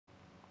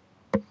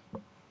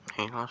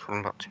Hey guys,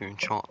 welcome back to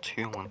Uncharted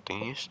 2 on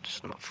Thieves, this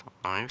is number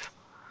 5.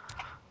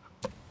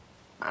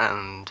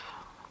 And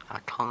I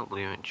can't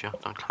believe it, just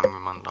our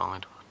cameraman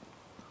died.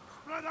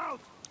 Spread out!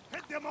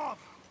 Hit them off!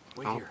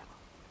 Wait here.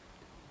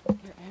 They're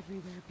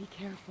everywhere, be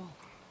careful.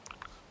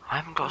 I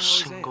haven't got a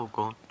single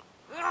gun.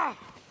 Ah!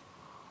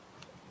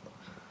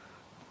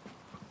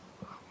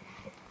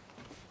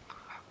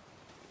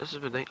 This is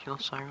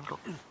ridiculous, I haven't got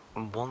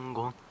one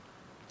gun.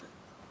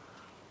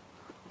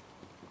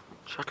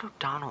 Should I look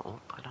down or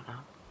up? I don't know.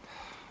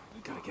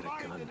 You gotta get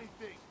a gun.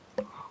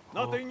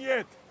 Nothing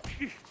yet!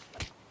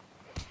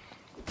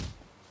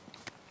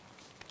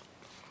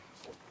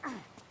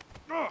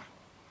 So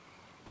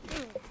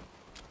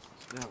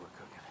now we're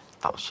cooking.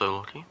 That was so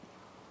lucky.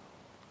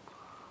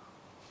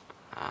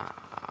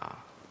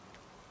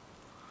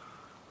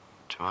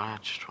 I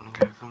just want to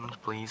go guns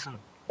blazing.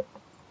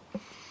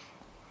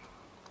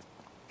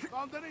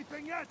 Found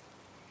anything yet?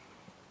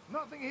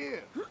 Nothing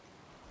here.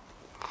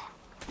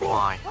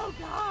 Why? Oh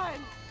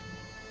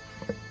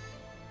God!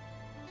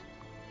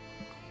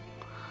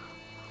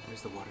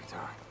 There's the water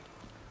tower.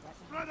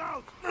 Spread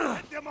out!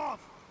 Hit them off!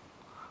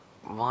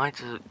 Why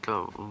does it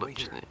go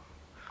literally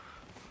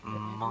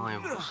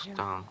miles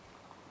down?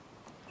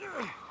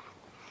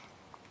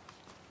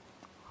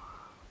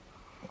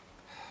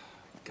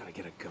 Gotta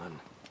get a gun.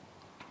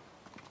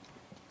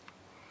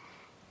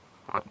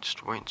 Right,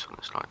 just wait until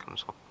this light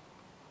comes on.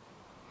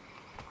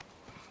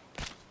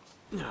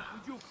 Did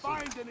you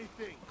find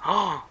anything?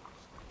 Oh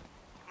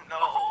no!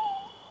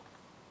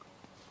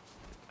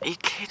 Are you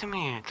kidding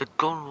me? The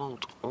gun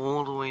rolled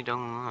all the way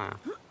down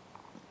there.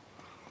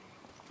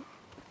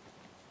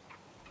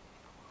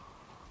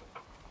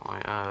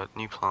 Right,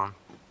 new plan.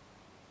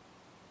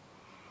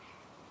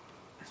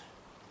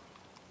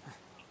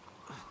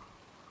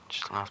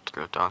 Just gonna have to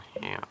go down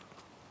here.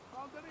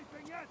 Found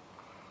anything yet?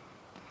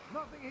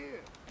 Nothing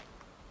here.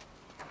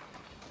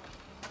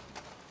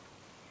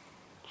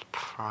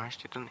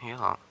 Surprised you didn't hear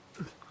that.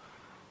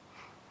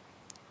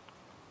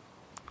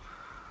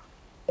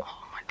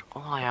 Oh my god,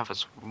 all I have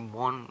is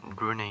one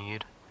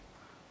grenade.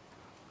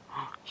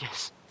 Oh,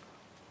 yes.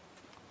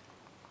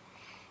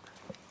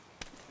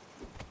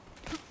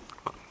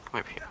 Come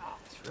over here.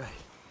 That's right.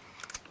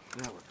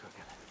 Now we're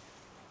cooking.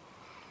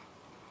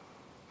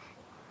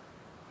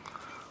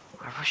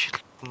 I wish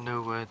you'd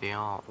know where they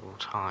are at all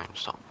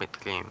times. That would make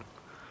the game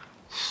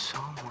so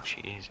much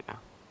easier.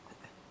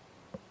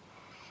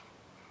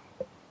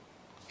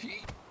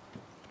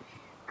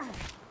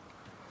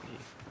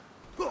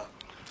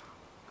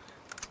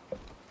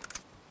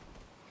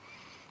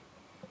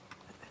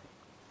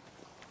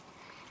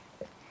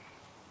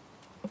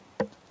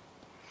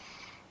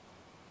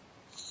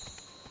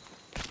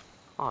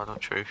 Oh, I got a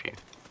trophy.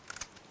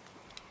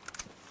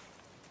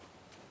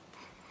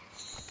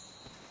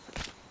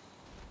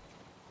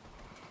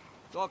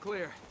 It's all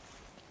clear.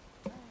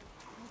 Let's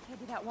head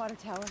to that water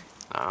tower.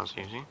 That was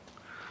easy.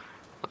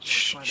 That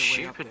Find a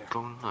way up stupid there.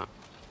 gun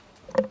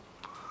though.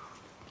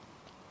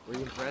 Were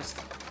you impressed?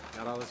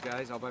 Got all those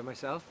guys all by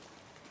myself?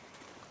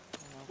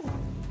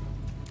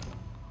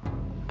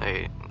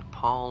 A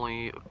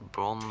Nepali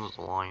bronze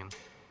lion.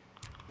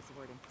 Is the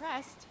word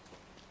impressed?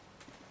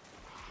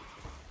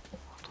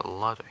 The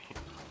ladder here.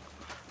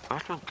 Where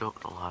do I go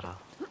up the ladder?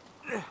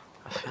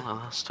 I feel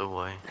like that's the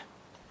way.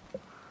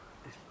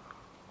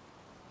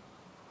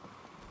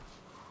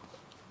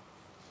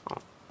 Oh,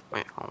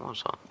 wait, what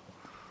was that?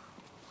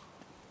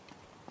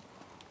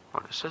 Oh,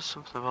 it says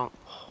something about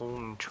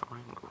holding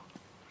triangle.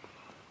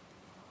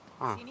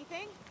 Oh, See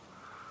anything?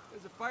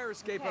 There's a fire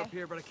escape Okay. up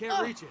here, but I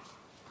can't reach it.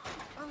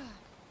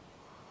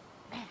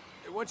 Hey,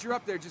 once you're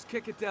up there, just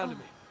kick it down to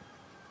me.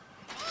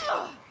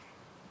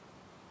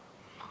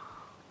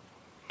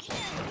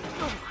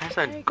 where's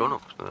that gun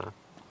up there?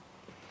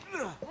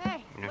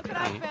 Hey, You look what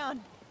okay? I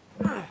found.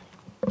 That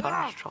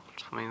was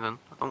dropped for me then.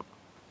 Oh.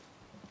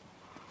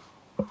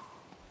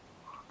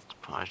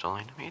 Surprised I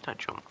didn't make that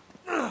jump.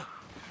 I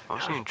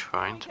wasn't even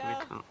trying to make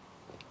it.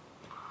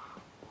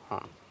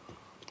 I'm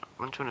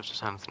wondering if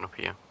there's anything up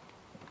here.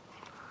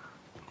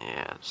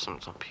 Yeah,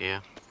 something's up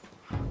here.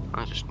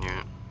 I just knew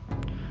it.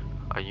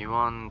 Are you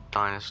on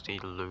Dynasty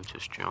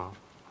Lotus, Joe?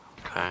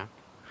 Okay.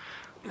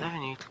 Never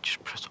need to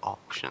just press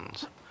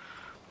options.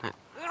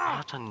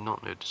 How did I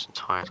not know this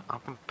entire time?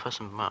 I've been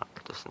pressing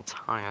back this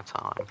entire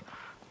time.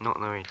 Not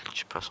knowing to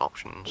just press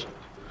options.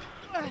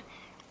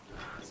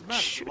 What's the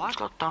matter? Shoot, it's Locked?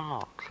 got done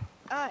locked.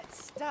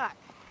 It's stuck.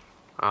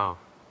 Oh.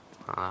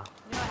 You know,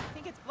 I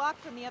think it's blocked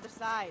from the other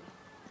side.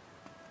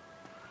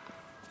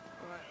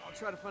 Alright, I'll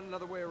try to find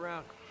another way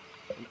around.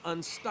 And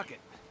unstuck it.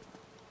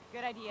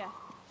 Good idea.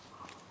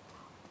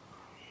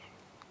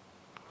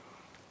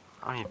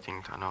 I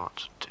think I know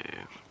what to do.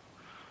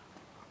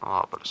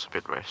 Oh, but it's a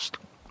bit risk.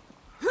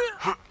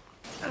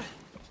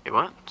 It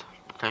worked.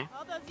 Okay.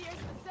 All those years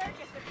in the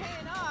circus are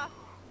paying off.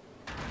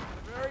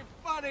 Very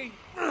funny.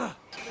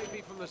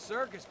 Maybe from the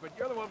circus, but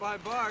you're the one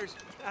behind bars.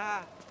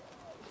 Ah.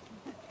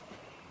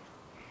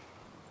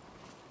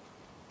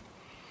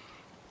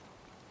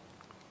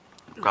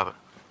 Grab it.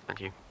 Thank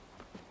you.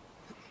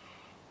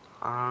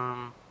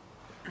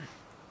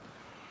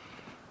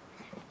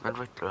 Where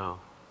do I go?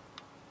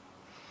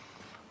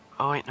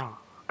 Oh wait, no.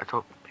 I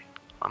thought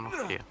I'm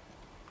up here.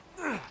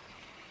 Wait,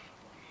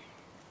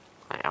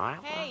 am I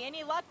up there? Hey,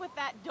 any luck with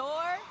that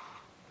door?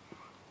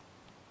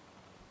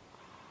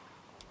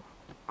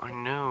 I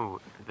know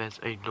there's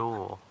a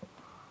door.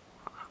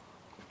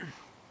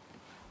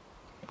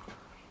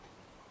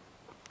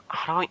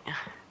 How do I...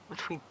 What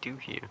do we do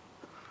here?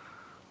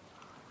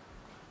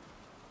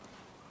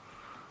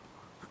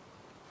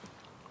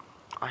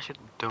 I just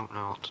don't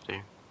know what to do.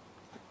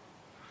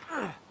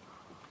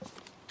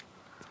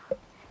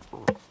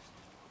 Ooh.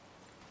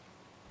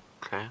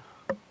 Okay.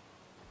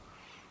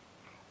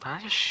 Can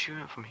I just shoot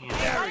it from here?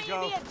 There Why we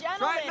don't go. you be a Try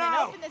gentleman it and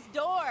now. open this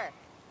door?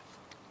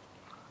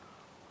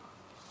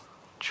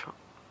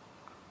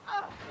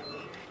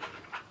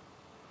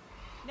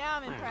 Now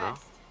I'm There you go.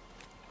 impressed.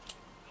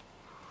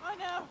 Oh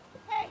no!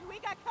 Hey, we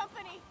got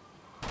company.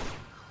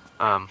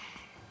 I'm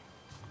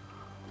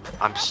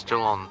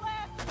still on. Left,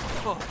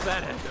 Oh,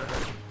 that had to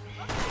hurt.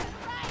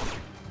 right.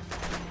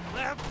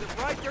 Left and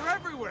right, they're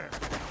everywhere.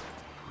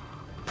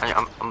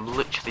 I'm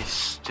literally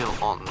still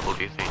on. What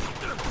do you think?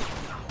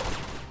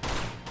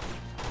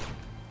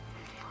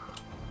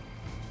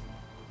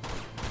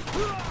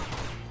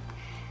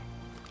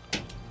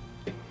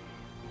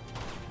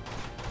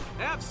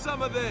 Have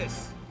some of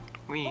this.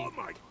 We. Oh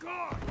my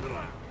God!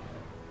 I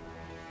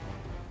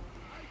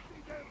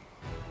see them.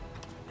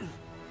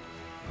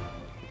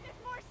 Hey,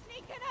 there's more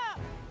sneaking up.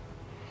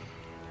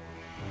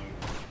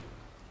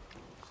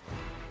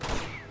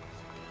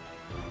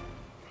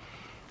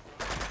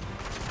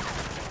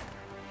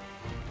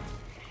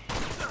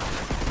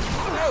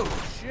 Oh,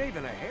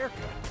 shaving a haircut.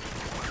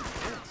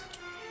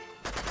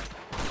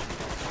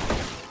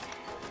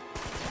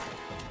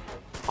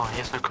 Oh, he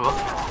has no cover.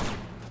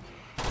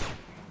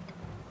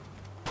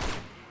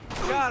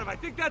 Got him. I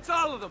think that's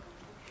all of them.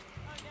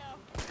 Oh no.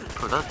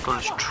 Bro, that gun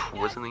is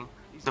twizzling.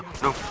 These No,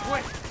 guys no. are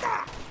quick.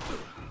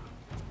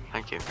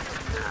 Thank you.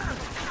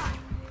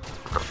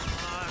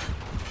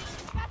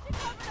 Got you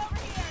covered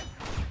over here.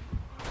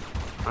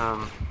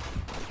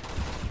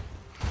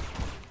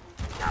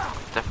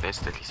 Definitely a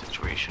sticky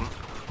situation.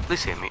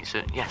 Lucia makes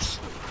it, yes.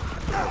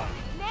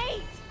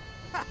 Nate!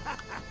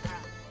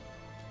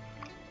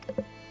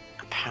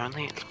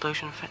 Apparently,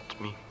 explosion affected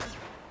me.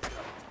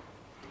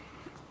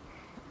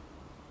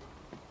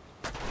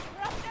 We're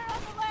up there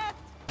on the left.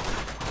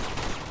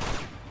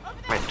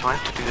 Over there. Wait, do I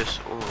have to do this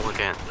all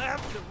again?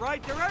 Left and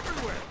right, they're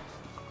everywhere.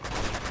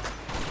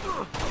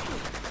 Are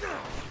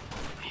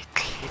you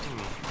kidding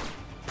me?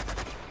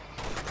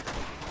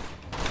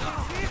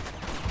 See it?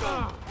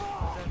 Oh,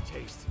 that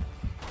taste.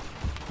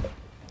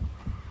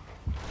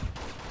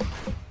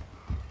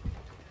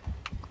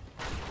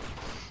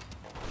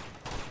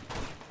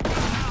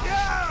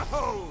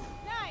 Yo!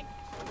 Nice.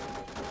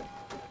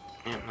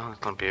 Yeah, no, it's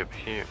gonna be over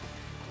here.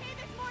 Hey,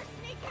 there's more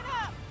sneaking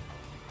up.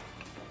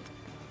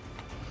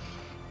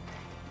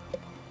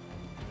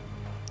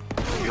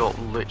 You're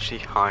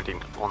literally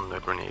hiding on the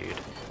grenade.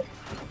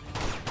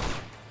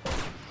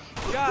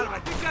 Got him. I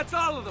think that's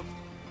all of them.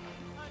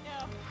 Oh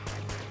no.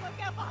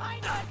 Look out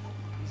behind us.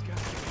 These guys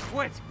are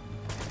quit.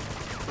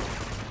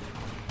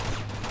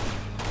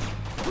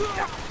 Come on.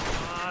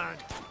 I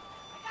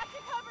got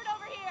you covered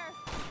over here.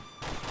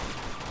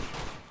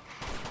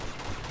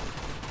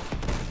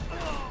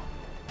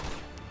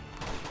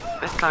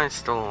 This guy's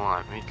still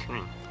alive, are you kidding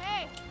me?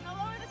 Hey, I'll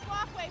lower this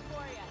walkway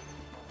for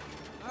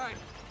you. All right.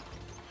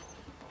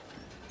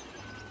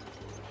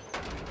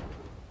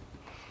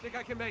 Think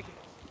I can make it.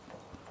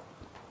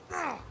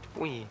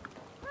 We.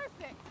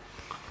 Perfect.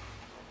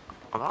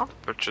 Well,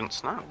 urgent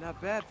snap.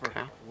 Not bad for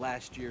Okay.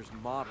 last year's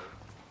model.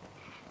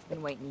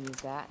 Been waiting to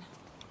use that.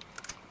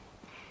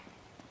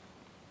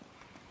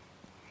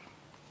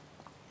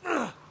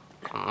 Come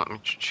on, let me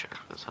just check if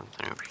there's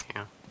something over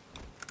here.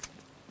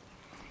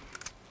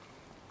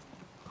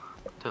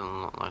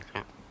 Doesn't look like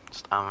it.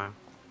 Just ammo.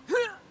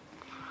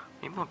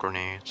 Need more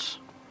grenades.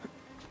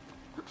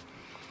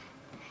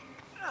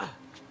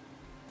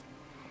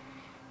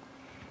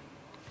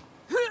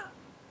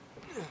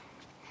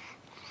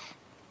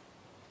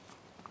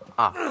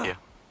 Ah, yeah.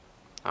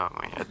 Oh,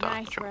 wait, I don't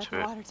Nice, we're jump at to the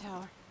it. water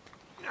tower.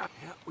 Yeah,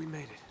 we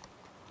made it.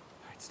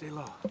 All right, stay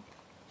low.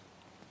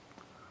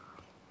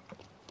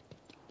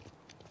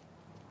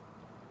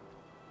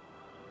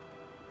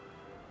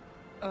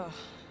 Ugh.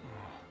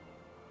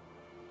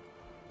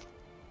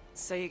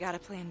 So you got a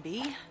plan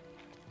B?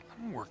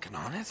 I'm working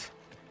on it.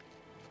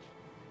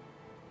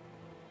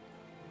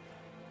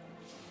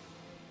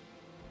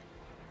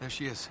 There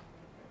she is.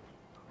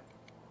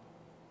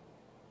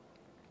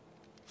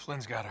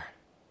 Flynn's got her.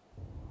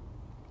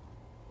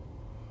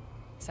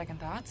 Second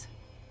thoughts?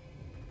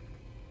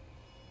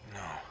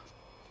 No.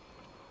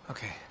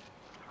 Okay,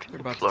 Can they're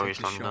the about to Chloe's take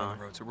this on show on down?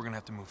 the road, so we're gonna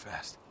have to move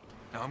fast.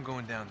 Now I'm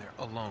going down there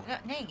alone.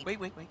 Nate.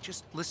 Wait,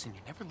 just listen. You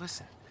never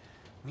listen.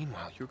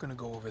 Meanwhile, you're gonna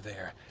go over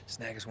there,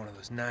 snag us one of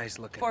those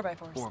nice-looking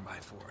 4x4s.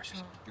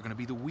 4x4s. You're gonna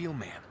be the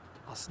wheelman.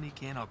 I'll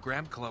sneak in, I'll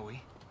grab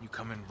Chloe. You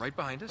come in right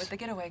behind us. With the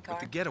getaway car.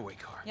 With the getaway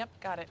car. Yep,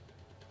 got it.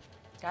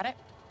 Got it?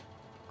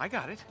 I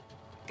got it.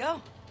 go.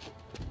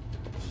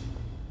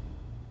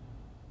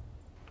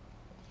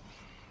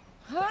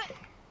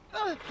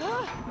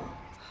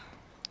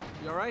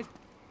 You alright?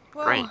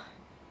 Whoa. Great.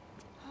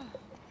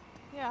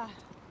 Yeah.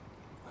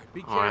 Alright,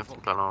 be Oh, I careful.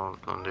 think I know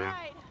what I'm gonna do.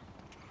 Right.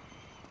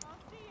 I'll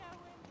see ya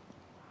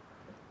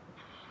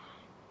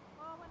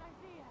when I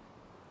see ya.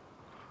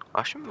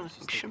 I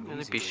shouldn't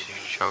really be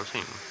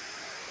shouting.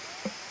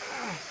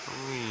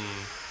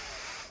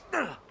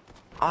 Wee.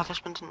 Oh,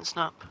 this one didn't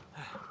snap.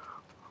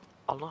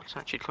 Oh look, it's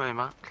actually coming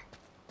back.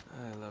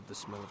 I love the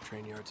smell of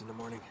train yards in the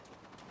morning.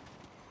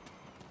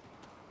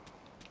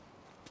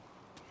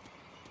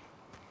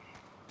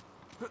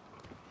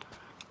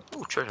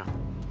 Oh, treasure.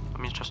 I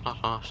mean, it's just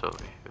not us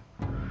over here.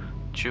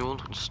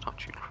 Jeweled and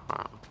statue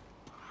crown.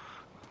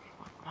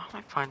 Why am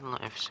I finding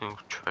like every single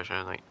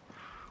treasure? Like,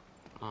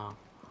 oh.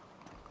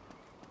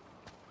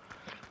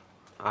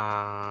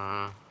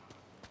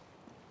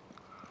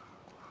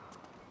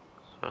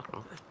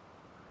 Circle.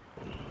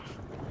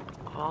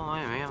 Oh,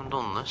 wait, we haven't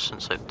done this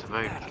since like the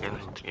very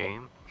beginning of the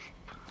game.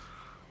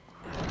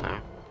 Okay.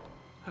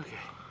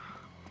 Okay.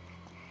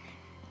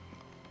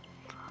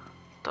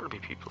 That'll be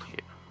people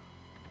here.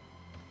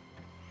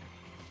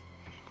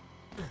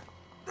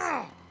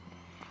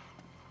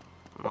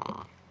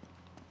 Oh.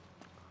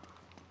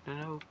 There are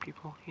no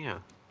people here.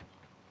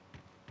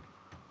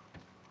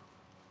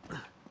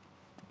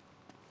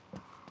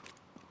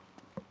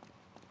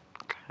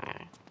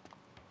 Okay.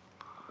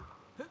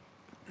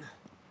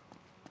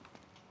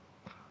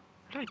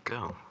 Where'd I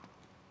go?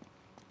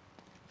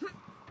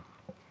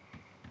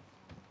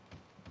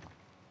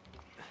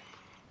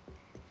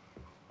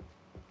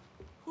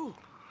 Whew.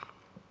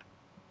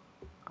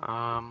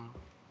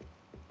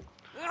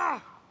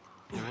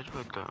 Yeah, where do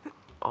I go?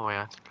 Oh wait,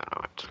 I think I know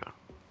where to go.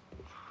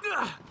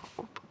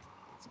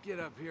 Let's get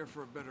up here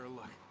for a better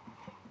look.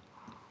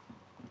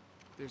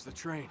 There's the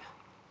train.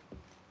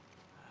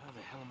 How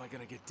the hell am I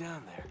gonna get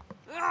down there?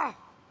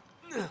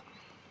 There's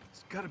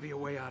gotta be a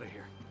way out of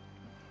here.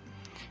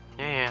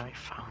 Yeah, I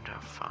found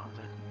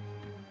it.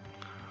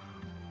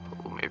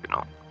 Oh, maybe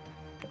not.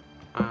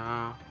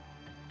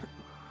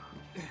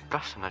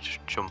 Guessing I just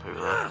jump over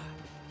there.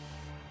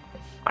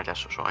 I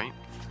guess that's right.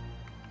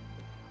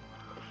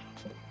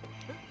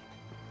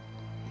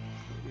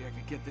 Maybe I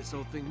could get this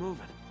old thing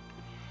moving.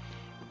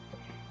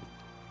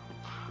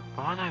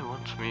 Why do I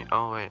want me?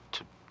 Oh wait,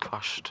 to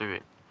crash through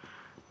it.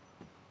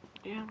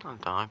 Yeah, I'm gonna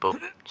die, but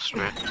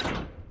straight.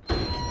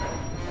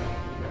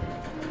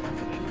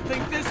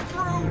 Think this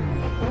through!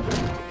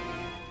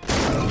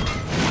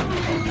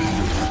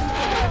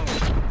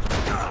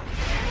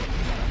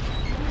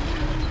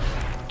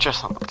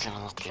 Just not the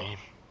beginning of the game.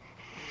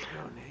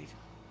 No need.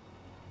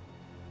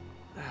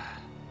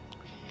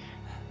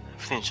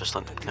 Everything's just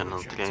like the beginning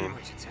of the Too game.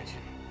 much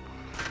attention.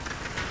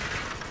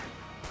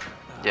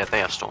 Yeah, they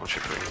have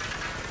stormtrooper.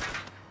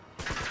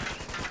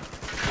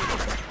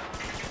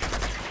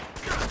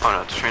 Oh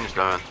no, the train is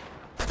going.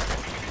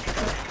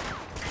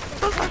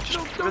 I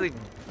just really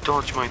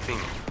dodged my thing.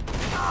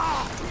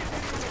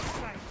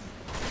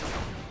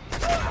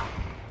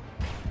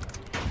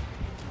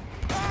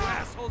 You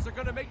assholes are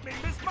gonna make me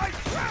miss my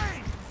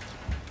train!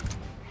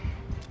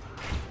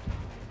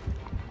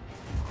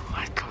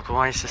 My god,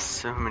 why is there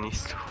so many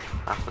stuff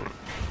happening?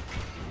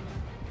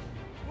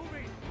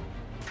 Moving!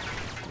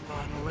 Come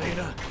on,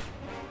 Elena.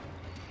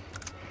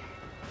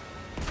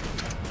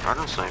 I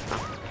don't sniper.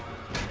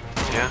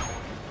 Yeah.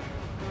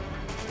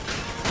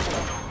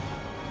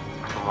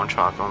 Come on,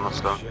 shotgun,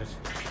 let's go. Shit.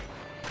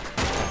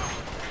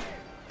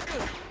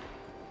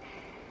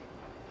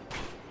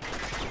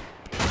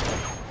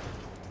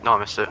 No, I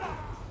missed it.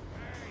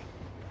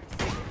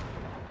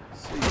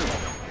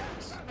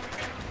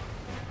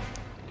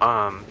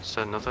 Is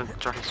there another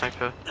dragon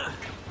sniper?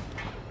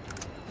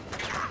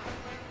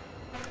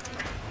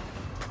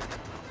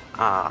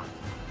 Ah.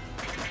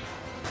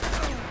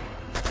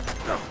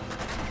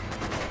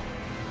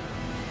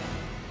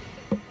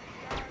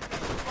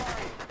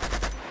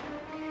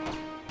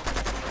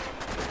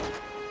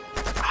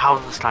 How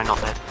is this guy not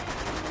dead?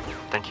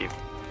 Thank you.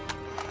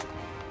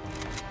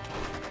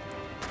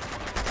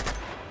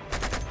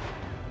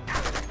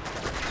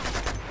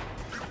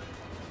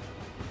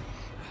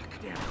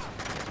 Damn it.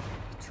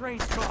 The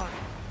train's gone.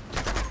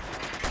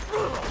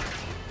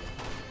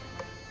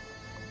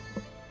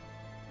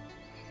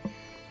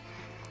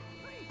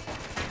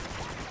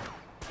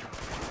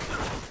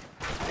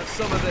 Have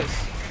some of this.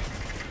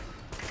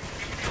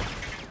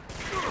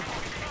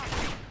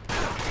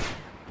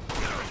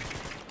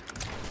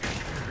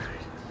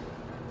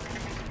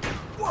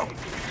 Whoa!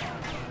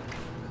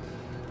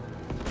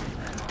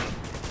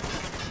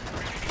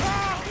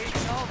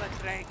 It's over,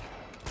 Drake.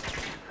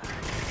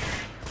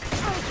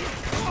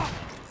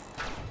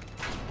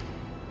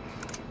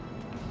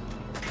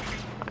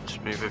 Let's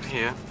move over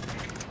here.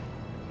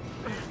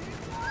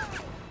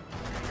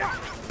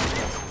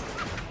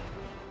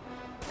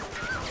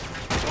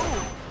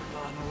 Come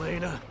on,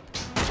 Elena.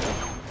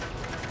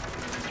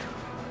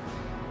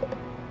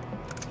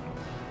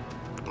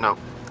 No,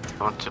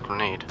 I want a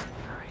grenade.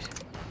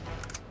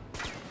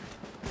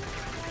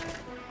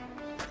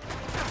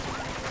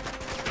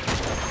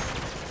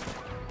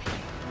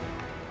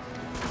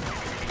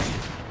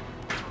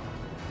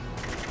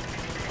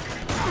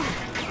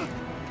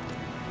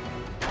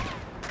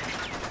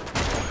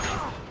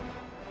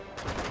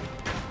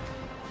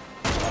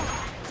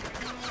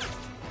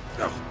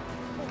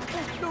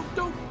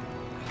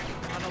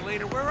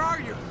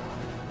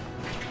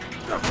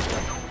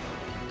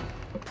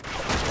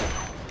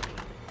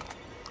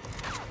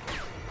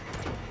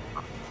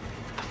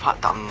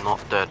 fact that I'm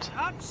not dead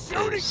Stop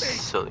shooting is me!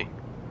 silly.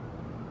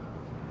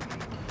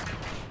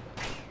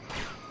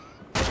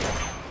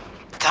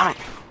 Damn it!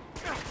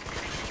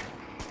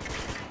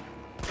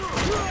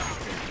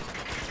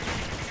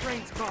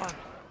 Train's gone.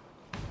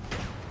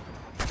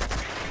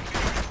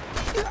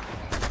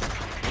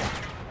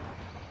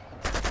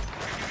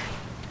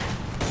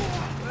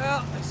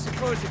 Well, I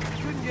suppose it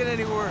couldn't get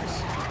any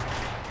worse.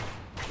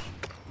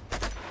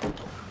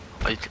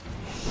 Like,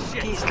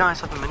 Shit. these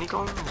guys have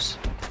miniguns.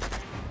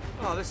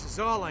 Oh, this is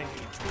all I need.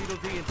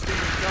 Tweedledee and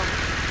Single Dummy.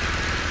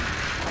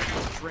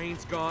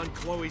 Train's gone,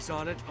 Chloe's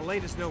on it,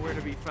 Elena's nowhere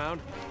to be found.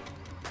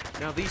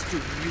 Now these two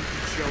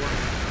mutants show up.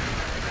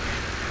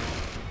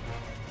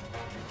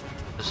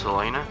 This is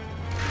Elena?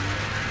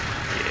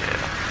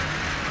 Yeah.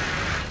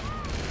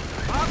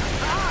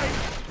 Outside!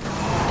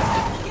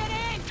 Get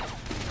in!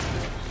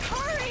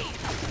 Hurry!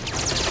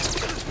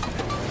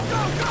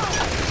 Go, go!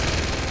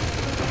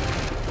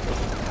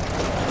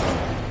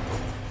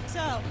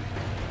 So,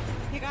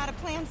 you got a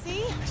plan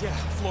C? Yeah,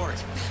 floor it.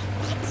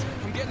 What?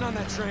 I'm getting on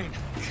that train.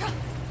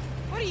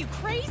 What are you,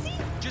 crazy?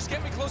 Just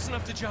get me close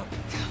enough to jump.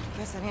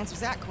 Guess that answers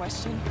that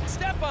question.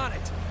 Step on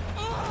it!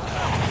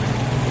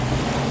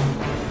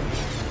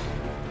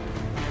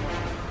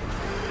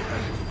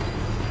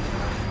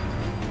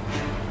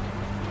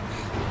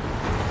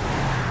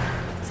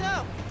 So,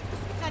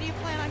 how do you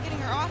plan on getting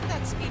her off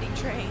that speeding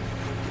train?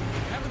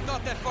 Haven't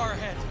thought that far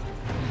ahead.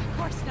 Of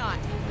course not.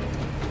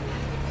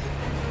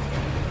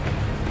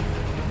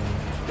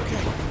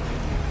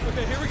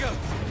 Okay, here we go.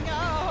 No,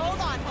 hold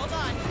on.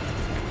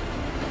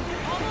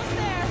 Almost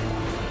there.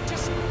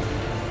 Just...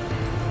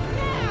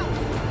 Now!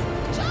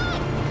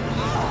 Jump!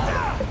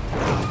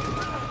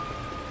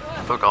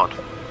 Oh god.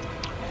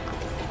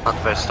 That's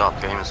the best start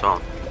of the game as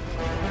well.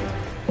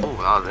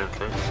 Oh, that was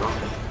close as well.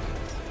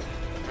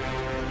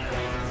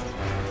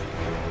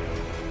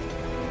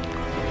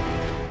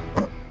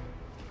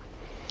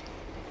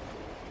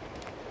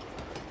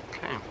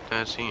 Okay,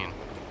 13.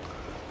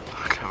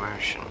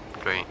 Commotion,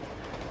 great.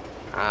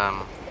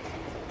 Huh.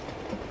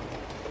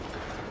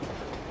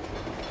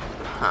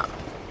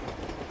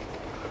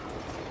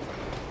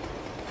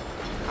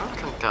 How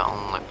can I get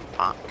on like the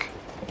back?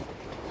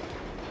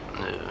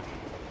 No.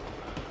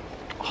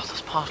 Oh,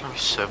 this part's gonna be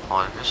so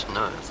hard, I just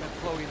know. Is that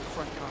Chloe in the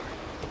front car?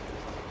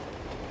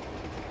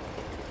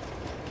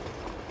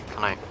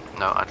 Can I?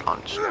 No, I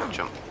can't just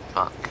jump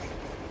back.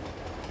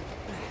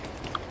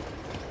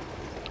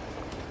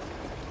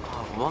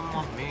 Oh, one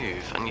more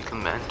move and you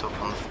can end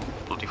up on the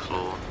bloody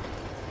floor.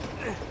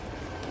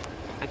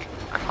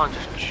 I can't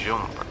just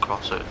jump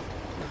across it.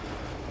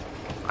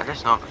 I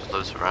guess not because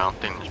those round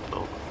things, but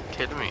are you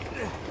kidding me?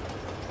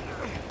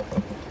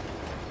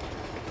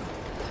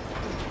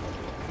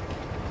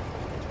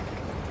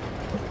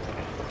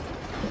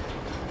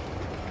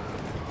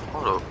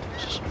 Hold up,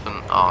 is there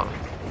something odd?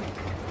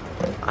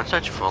 I'm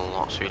searching for a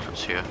lot of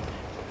secrets here.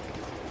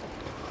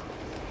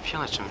 I feel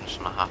like something's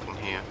gonna happen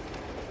here.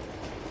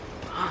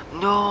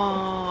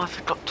 No, I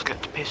forgot to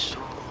get the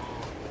pistol.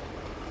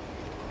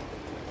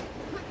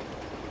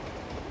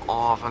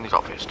 Oh, I've only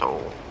got a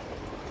pistol.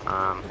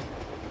 I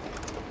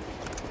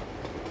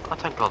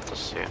thank God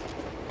this is here.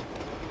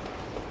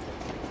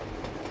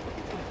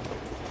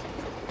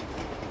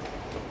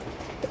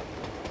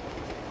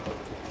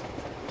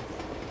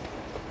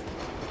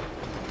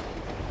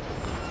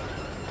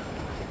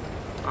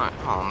 Right,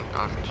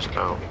 I can just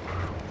go.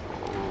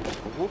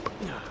 Whoop.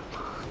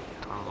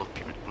 I love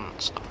people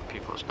stopping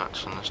people's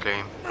nuts in this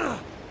game.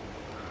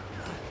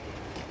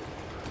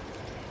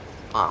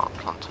 Oh,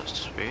 plant has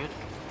disappeared.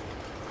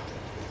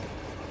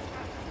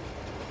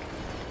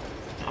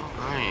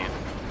 Alright.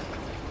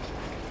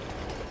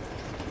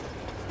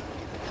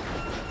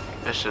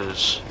 This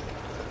is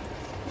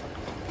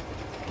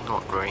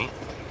not great.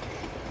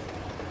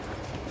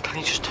 Can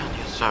you just turn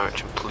your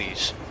direction,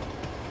 please?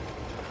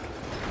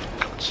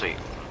 Let's see.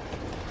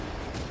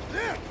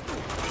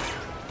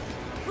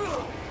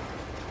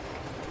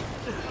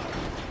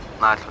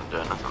 Nah, I can't do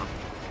anything.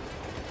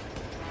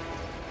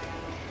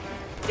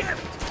 Damn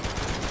it!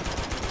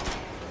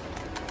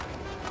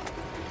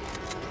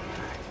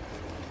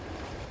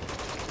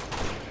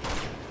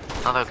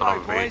 Now they've got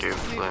a Sorry, radio boys.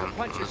 flame in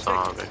Punch your this tickets.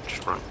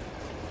 garbage, right?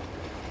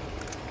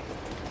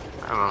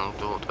 Everyone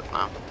will do it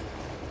now.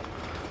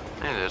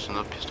 Hey, there's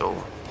another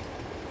pistol.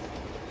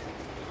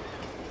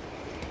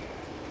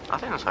 I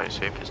think that's how you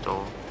say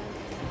pistol.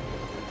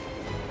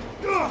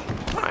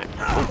 Right.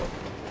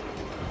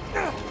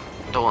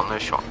 Don't want no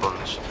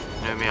shotguns.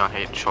 You know me, I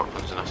hate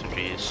shotguns and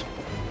SMGs.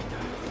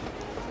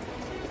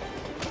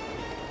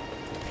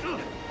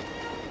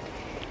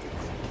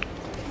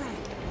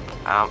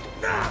 Ow.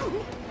 How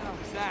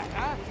was that,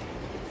 huh?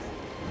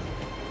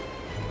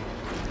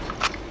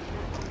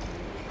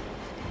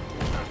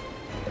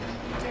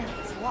 Damn,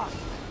 it's locked.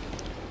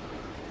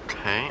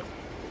 Okay.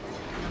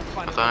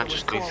 I thought I'd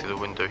just go through the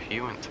window he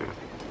went through.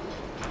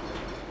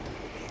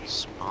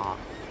 Smart.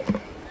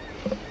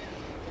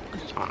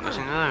 So there's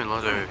another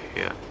ladder over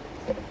here.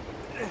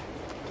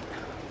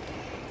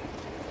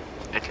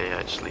 Okay, yeah,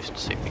 it just leads to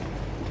see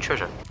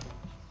treasure.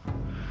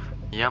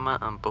 Llama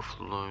and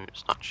buffalo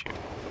statue.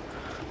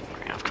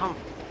 I've got a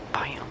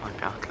bite on my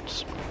back.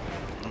 It's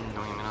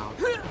annoying now.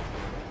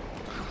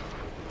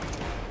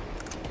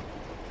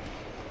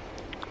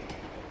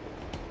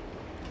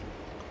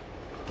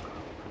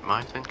 Am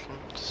I thinking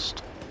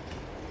just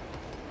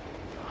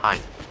hi?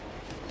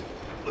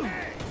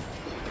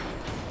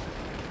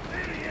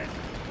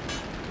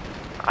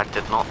 I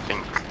did not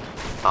think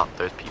that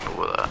those people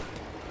were there.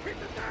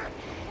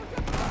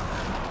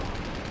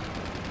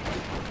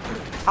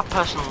 That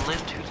person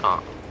lived, who's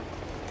that?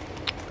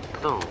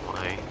 Go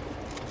away.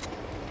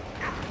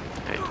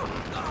 Hey,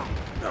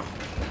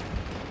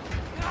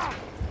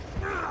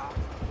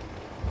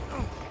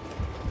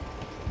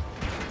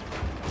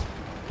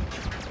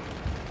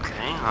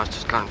 okay, I was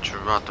just going to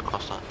run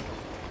across that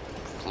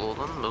floor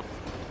then, but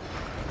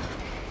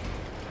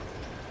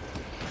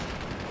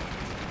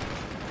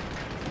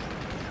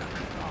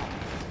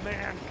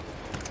Man.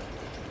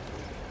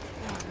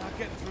 I'm not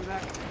getting through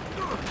that.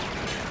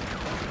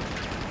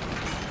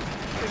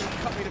 It'll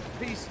cut me to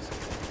pieces.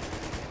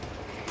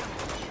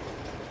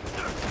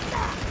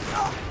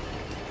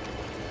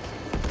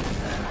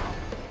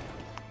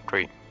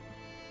 great.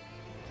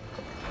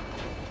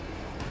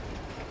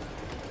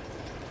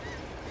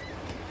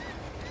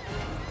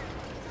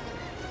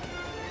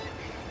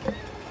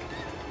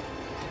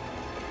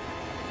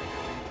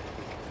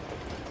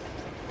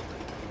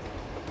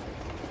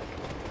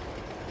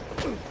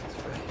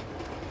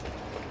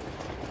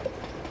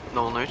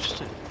 No one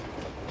noticed it.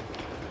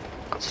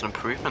 That's an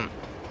improvement.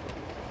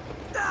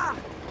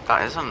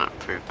 That is an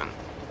improvement.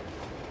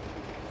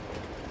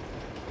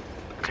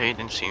 Okay, you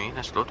didn't see me,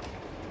 that's good.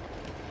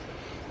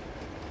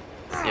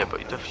 Yeah,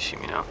 but you definitely see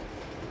me now.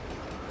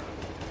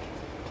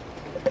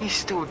 He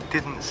still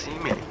didn't see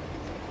me.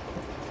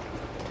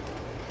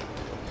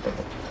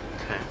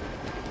 Okay.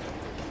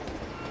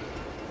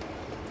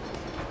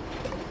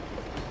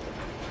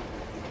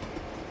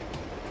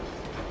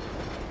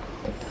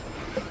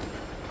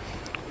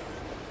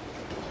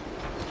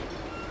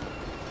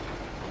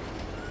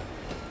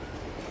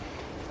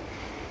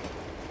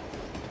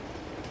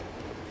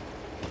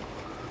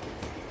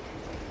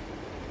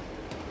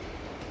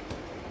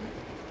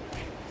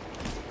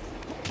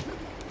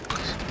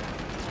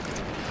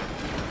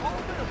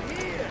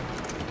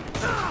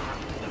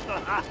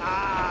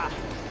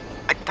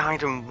 I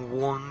died in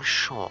one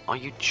shot. Are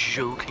you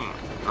joking?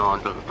 No,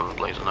 I'm gonna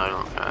blaze and I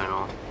don't care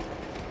anymore.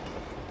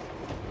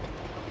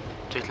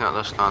 Taking out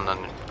this stand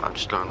and I'm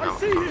just going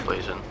down and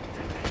blazing.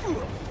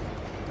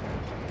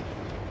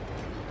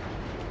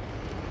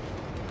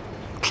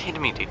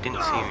 Kidding me, dude,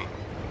 didn't see me.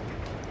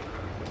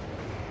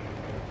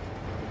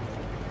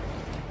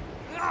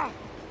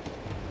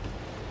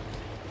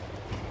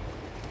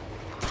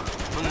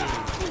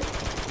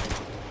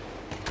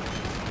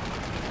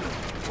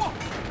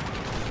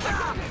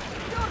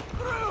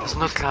 There's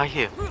another guy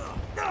here.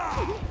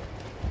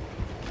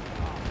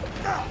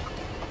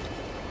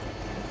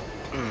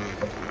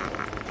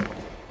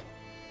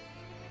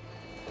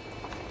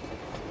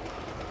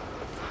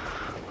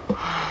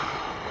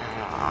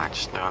 I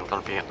just know I'm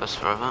gonna be at this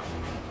forever.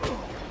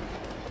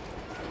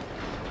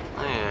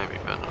 Yeah, be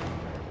better.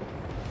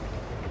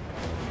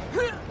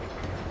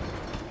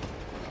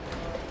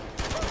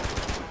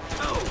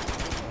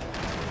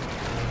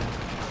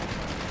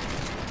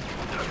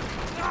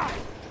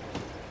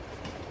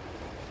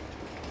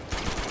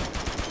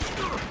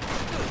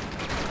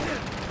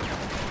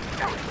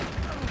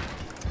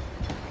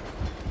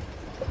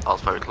 That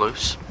was very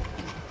close.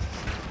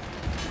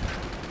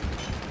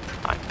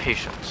 Alright,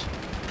 patience.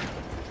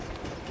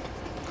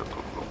 Go,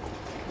 go, go,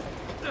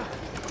 go.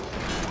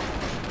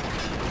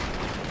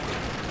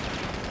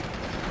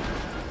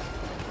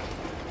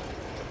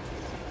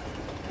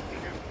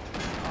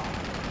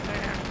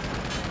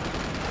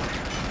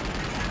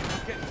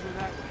 Getting through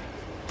that way.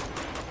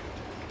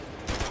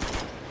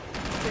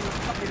 They will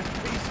cut me to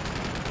pieces.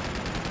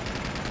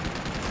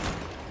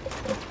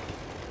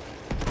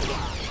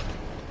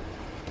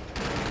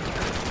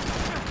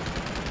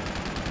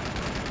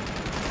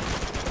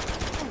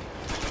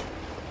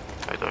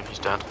 I don't know if he's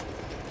dead.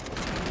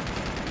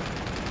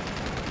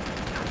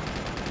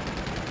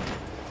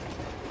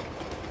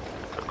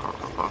 Go, go,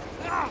 go, go.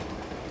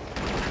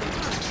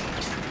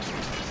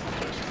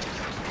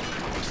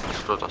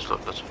 That's good, that's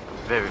good, that's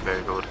very,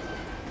 very good.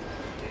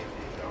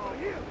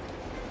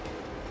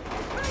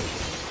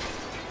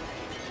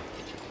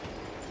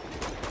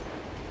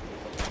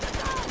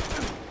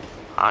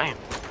 Hi.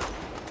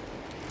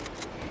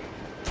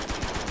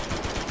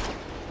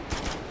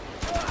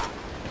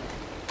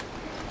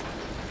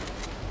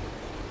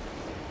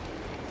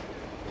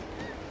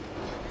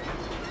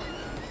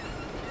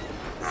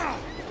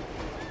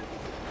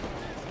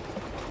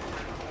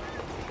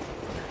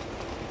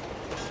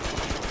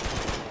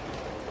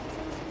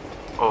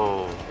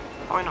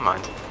 Oh, never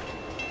mind.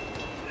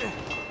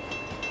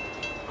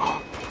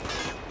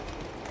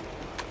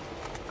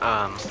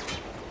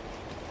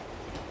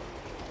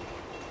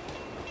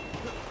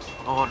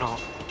 Oh no.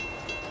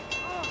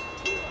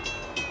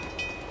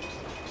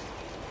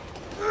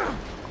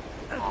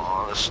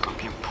 Oh, this is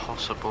like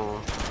impossible.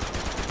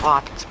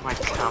 What happened to my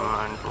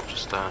camera angle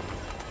just then?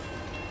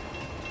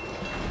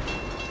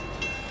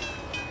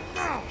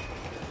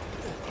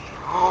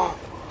 Oh!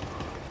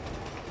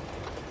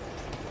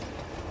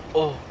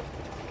 Oh!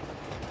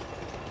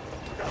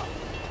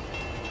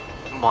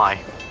 Why?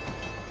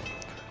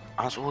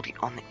 I was already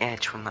on the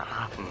edge when that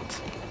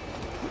happened.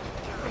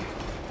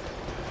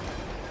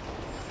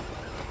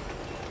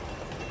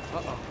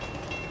 Uh-oh.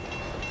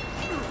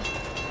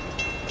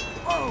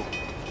 Oh!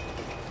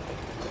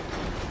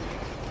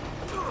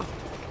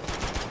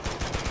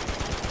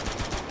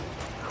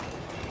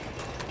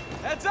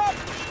 Heads up!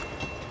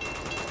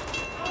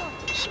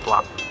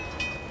 Splat.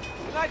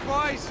 Good night,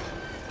 boys!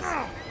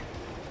 Oh,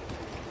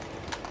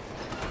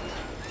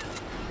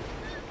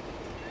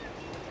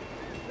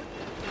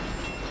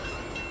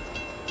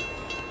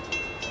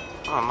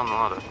 I'm on the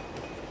ladder.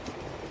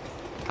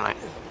 Can I...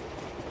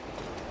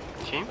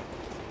 Team?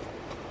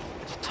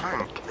 It's a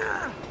tank.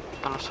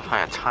 Don't have to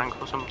hire a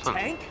tank or something.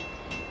 Tank?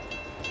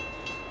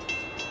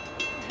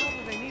 What the hell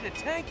do they need a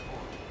tank for?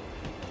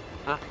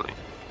 Exactly.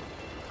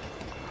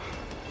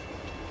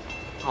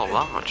 Not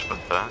that much of a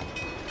bear.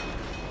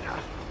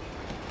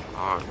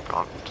 Oh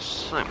god,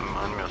 this doesn't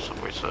remind me of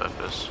Subway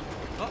Surfers.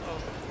 Uh-oh.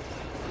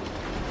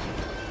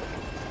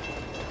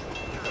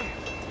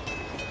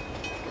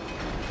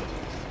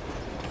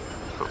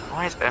 But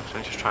why is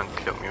everyone just trying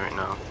to kill me right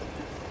now?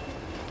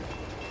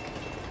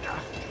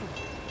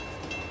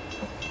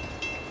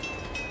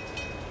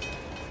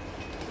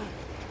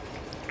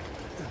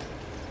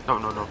 No,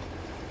 no, no.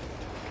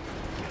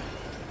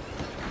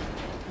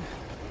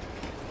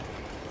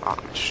 Oh,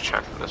 let me just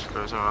check if this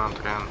goes around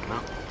again. No.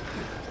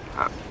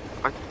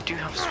 I do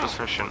have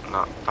suspicion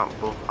that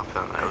that will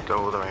happen. It will go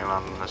all the way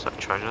around and there's that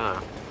treasure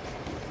there.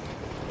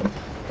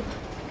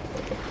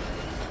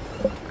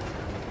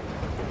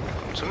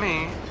 Come to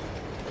me.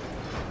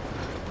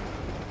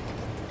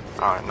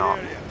 Alright, no.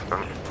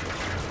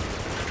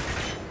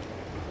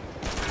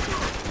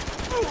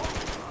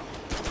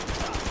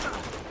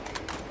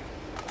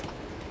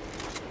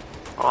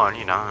 Oh, I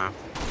need ammo.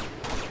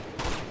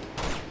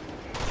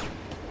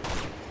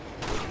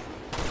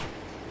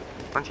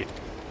 Thank you.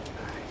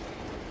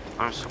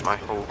 I missed my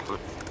whole clip.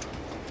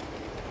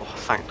 Oh,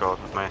 thank God,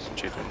 my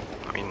SMG didn't.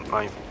 I mean,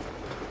 my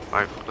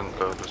rifle didn't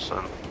go to the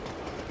sun.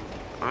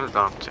 I'm really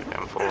down to get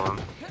him for them.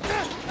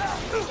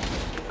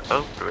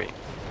 Oh, great.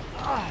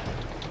 Oh,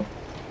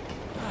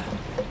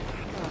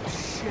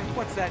 shit,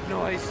 what's that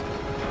noise?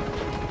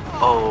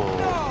 Oh,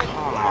 no,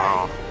 come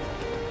why?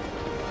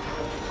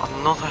 on.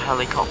 Another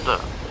helicopter.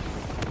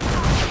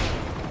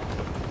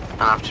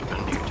 And I've just been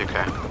nuked, okay.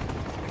 I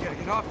gotta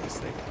get off this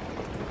thing.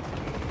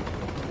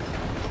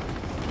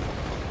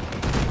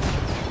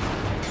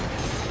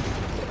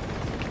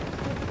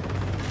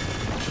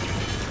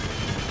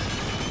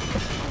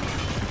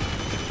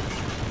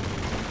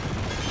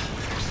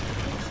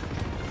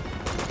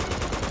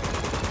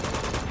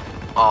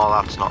 Oh,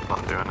 that's not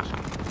gonna do anything.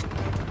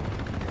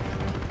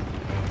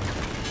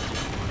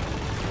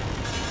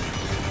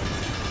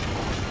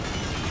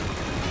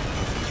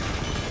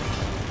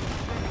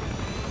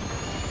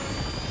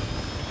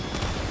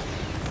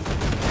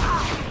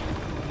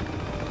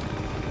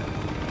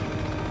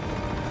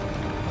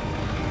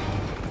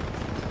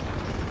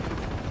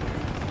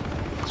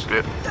 Screw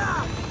it.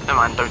 Never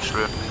mind, don't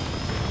screw it.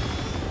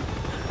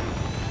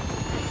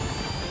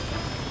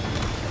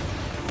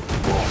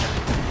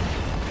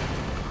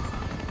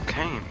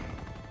 Okay.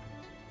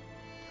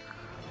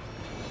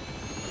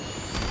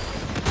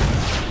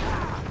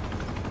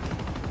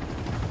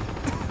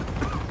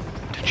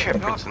 The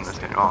checkpoints in this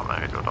game aren't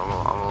very good. I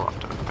will have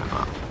to admit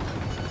that.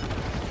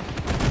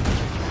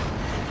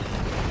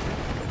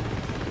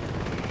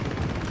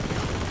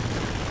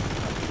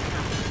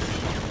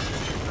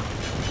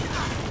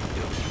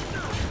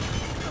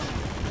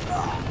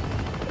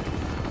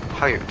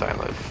 How did I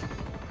live?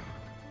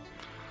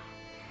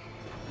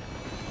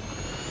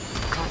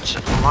 God,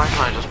 why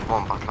can I just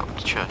run back up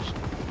the chest?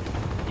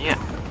 Yeah,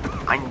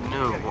 I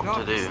knew what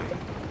to do.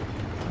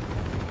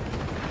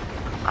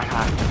 I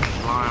had to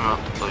climb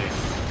up the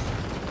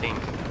thing.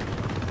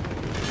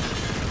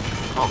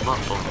 Not that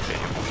fun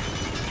game.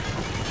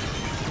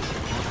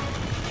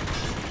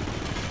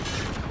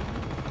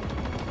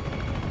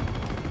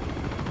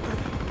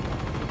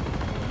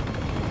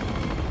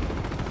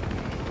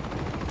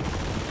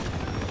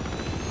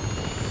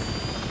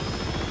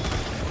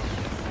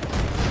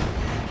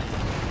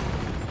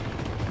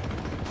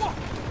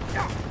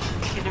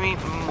 Kidding me?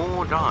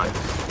 More guys.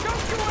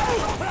 Don't you ever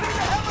see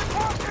the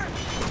helicopter!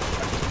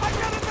 I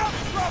got enough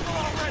trouble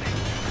already!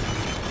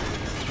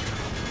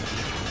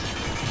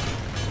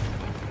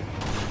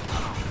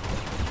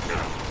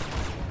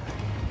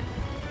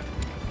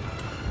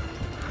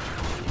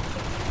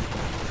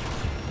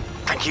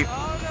 Thank you. Oh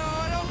no,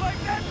 I don't like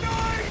that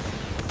noise!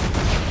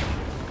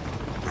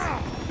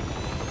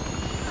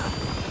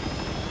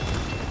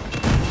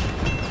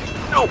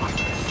 No!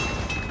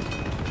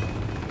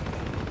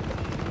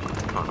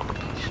 Come on,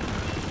 please.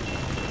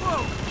 Whoa!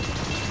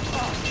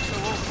 Oh, so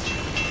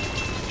over.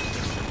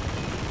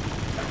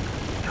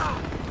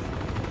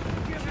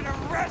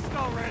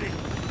 ready.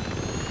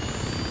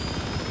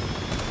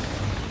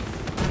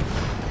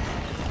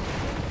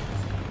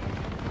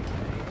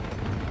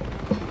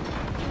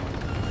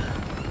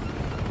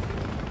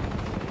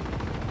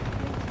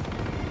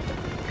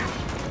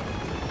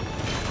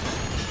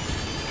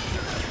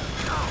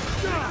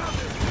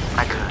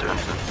 I couldn't do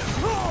anything.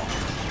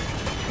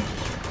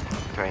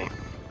 Great.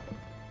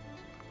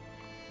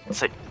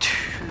 It's like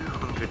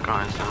 200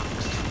 guys now.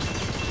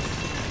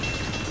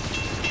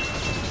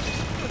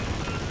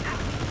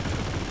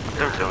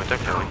 Don't kill me,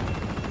 don't kill me.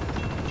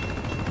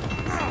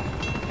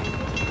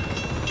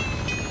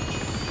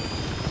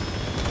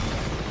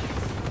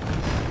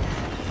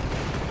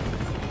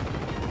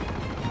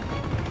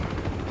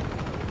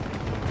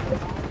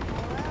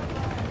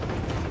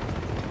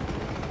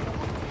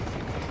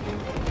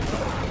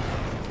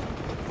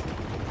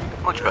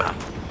 Much better.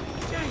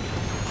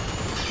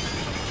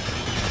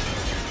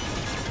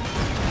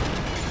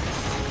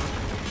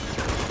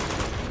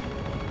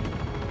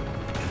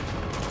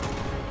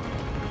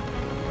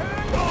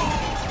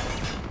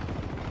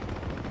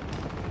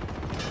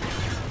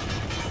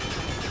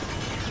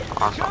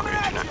 Oh, that's not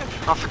reaching it.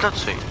 Oh, for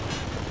God's sake.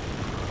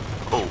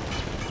 Oh.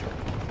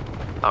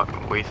 That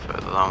went way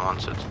further than I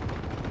wanted.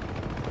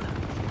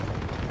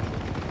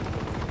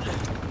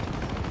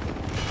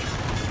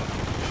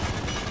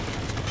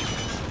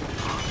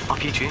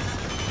 RPG.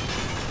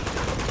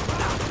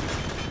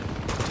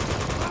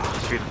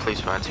 Just be the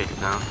police where I take it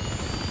down.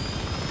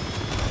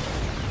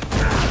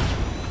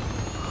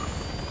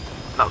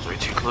 That was way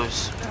too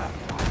close.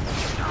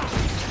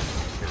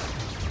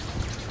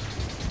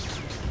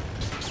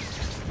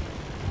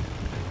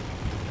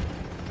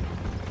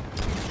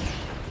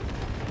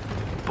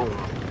 Boom.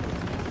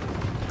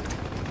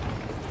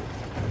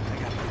 I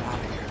gotta get out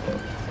of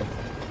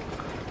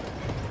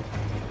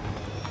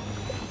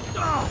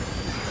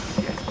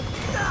here.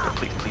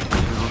 Please, please,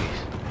 please.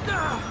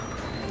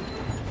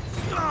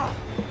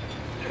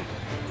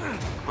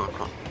 Come on,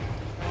 come on.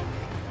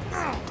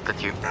 Look at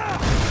you.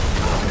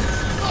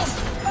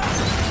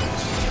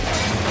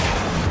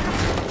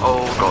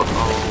 Oh god,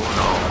 oh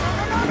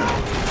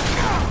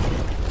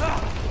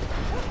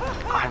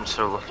no. I'm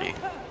so lucky.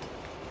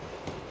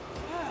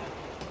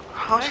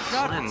 How's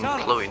Flynn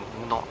Chloe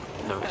not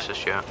noticed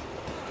this yet?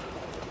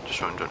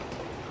 Just wondering.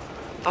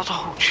 That's a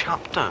whole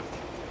chapter.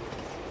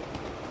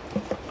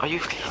 Are you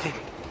kidding?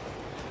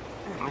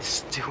 I'm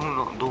still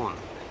not done.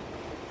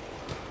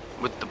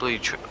 With the bloody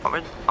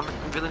I'm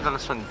really gonna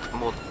spend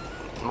more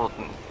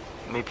than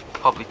maybe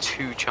probably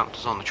 2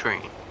 chapters on the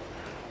train.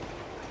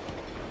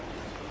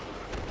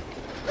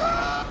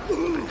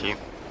 Thank you.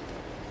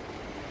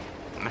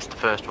 Missed the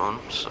first one,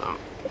 so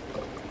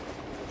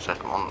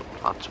second one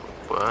had to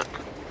work.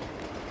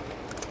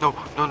 No,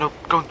 no, no,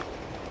 go on.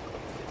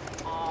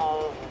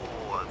 Oh,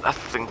 I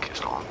think it's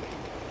gone.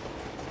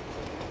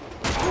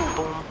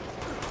 Boom.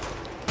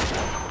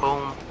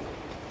 Boom.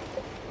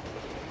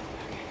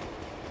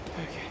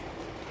 Okay.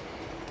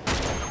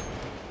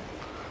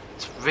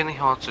 It's really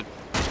hard to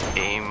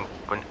aim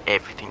when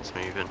everything's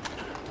moving.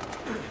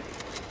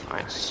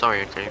 Alright,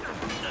 sorry, okay.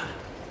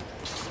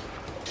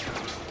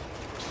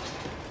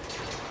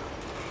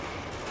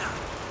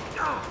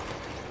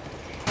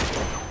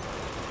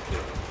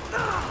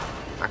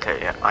 Okay,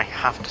 yeah, I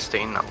have to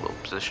stay in that little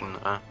position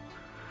there.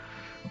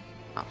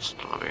 That's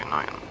gonna be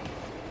annoying.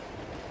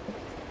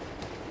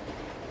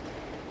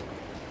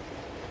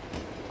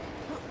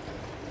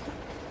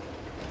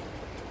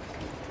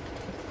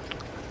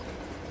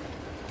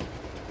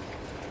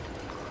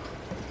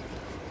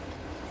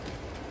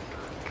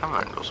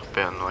 Camera angle's a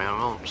bit annoying, I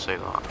won't say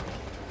that.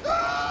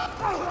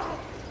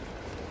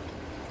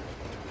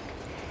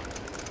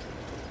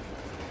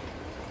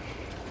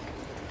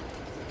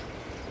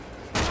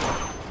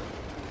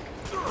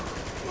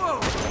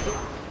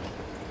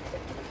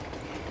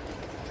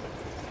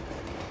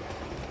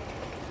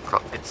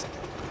 God, it's...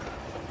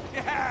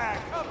 Yeah,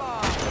 come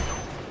on.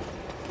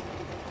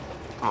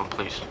 Come on,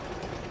 please.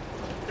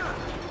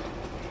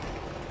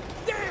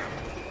 Damn.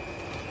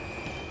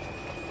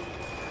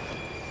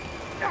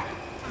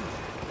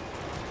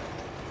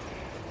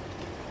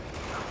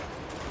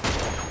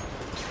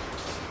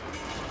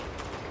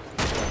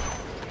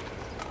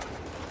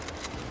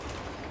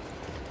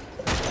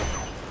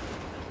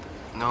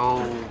 No.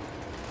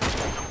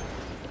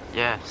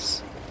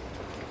 Yes.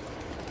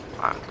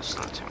 I'm just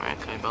listening to me,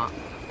 okay, but...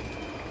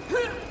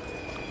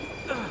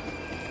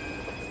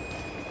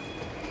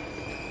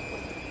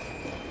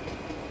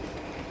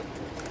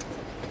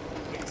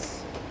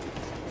 Yes.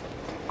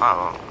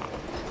 Oh.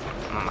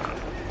 No, no.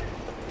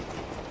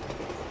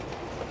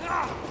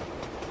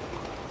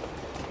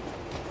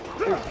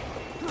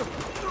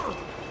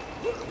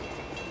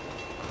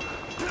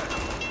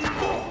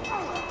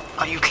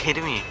 Are you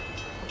kidding me?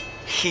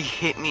 He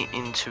hit me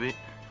into it.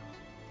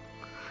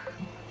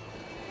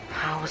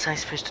 How was I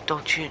supposed to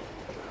dodge it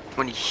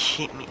when he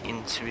hit me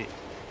into it?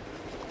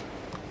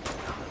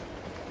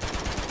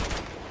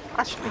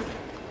 Actually,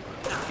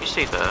 you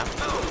stay there.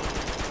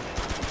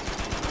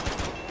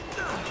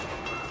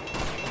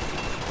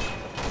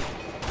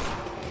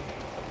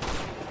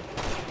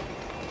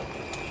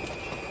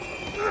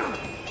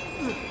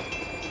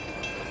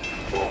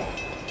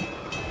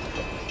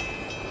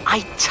 I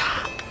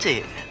tapped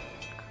it.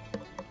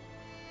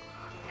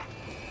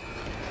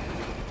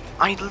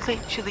 I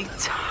literally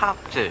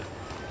tapped it.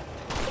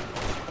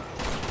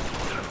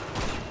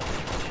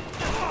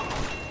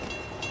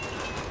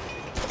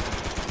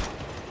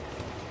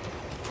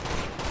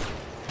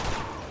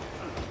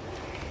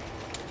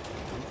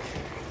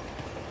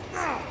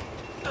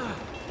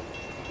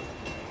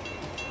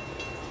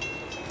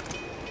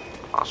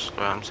 I'll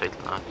swear I'm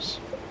taking those.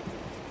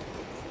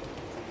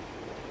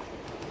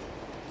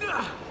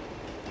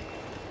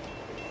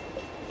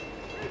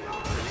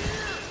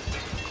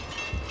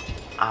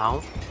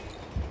 Ow.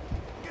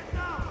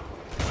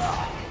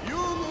 You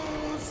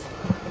lose.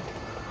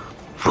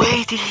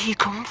 Where did he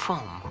come from?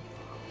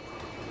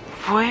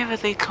 Where are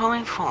they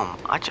coming from?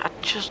 I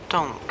just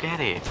don't get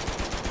it.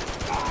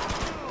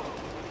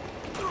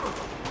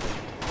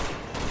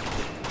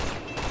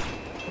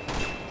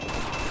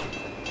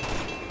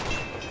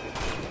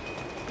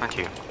 Thank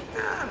you.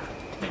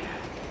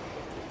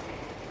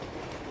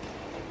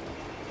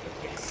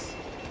 Yes.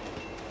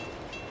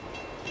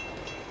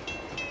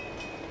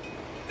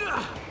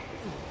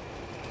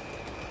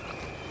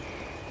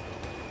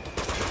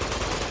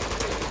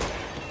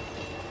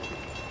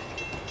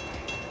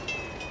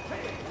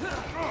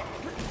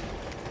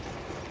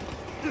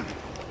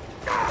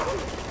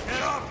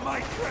 Get off my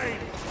train.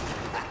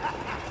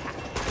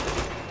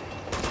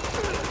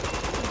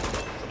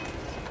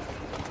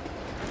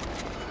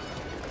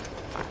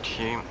 Thank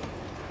you.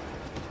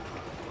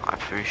 I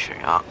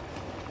appreciate that.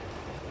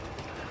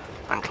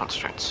 I'm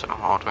concentrating so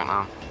hard right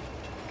now.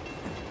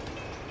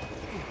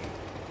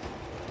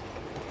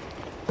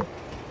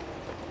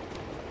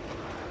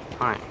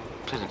 Right,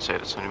 please don't say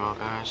this anymore,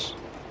 guys.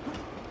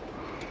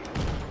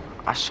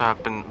 I swear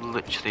I've been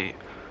literally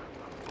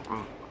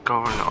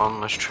going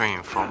on this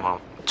train for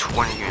about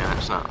 20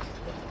 minutes now.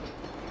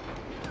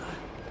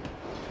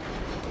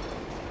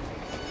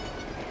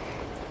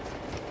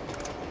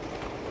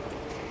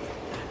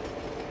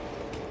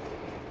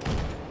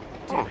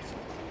 Damn it.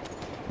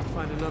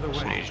 Find another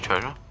Just way. need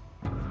treasure.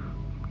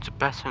 It's a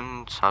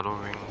Tibetan saddle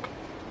ring.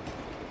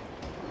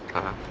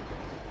 Okay.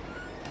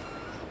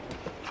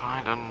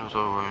 Find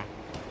another way.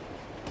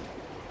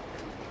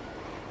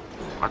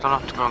 I don't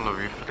have to go on the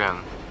roof again.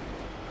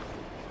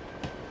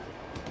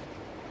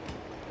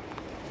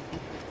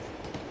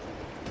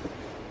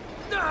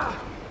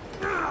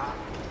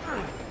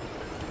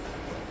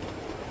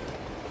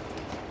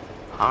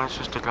 How am I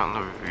supposed to get on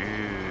the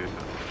roof?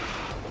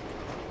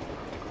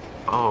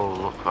 Oh,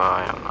 look where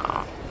I am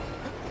now.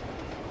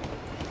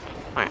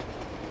 Wait.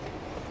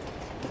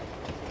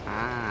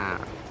 Ah.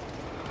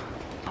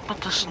 I'm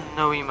at the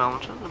snowy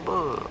mountain,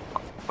 but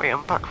wait,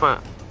 I'm back where?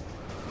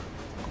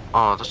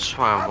 Oh, that's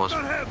where I was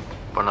After him.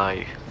 when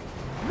I.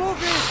 Move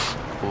it.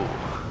 Oh,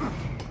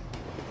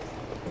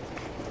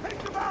 Take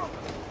them out.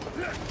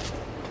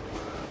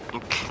 you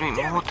kidding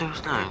me? What are those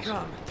Here guys? they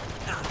come.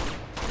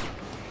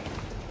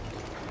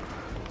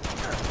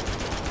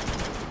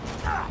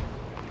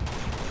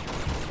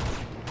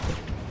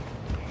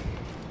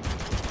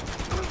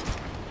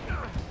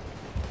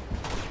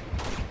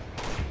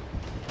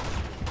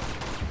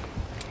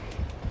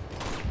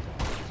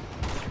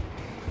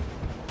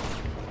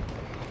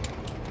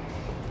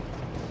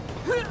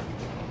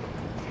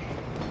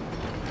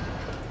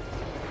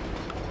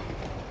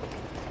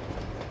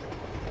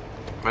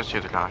 Where's the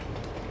other guy?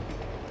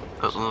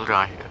 There's another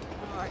guy here.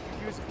 Oh, I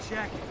could use a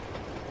jacket.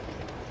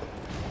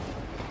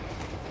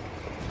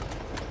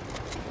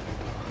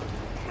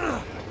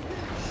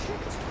 Shit,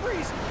 it's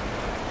freezing.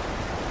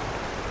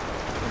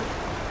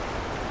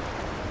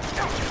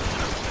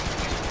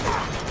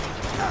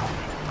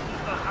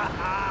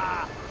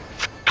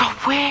 God,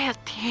 where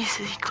is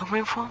he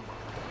coming from?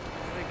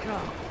 Here they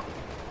come.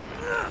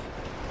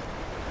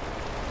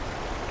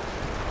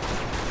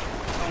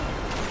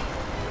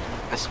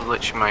 This is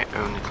literally my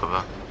only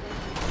cover.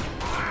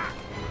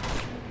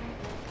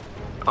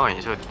 Oh,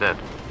 he's already dead.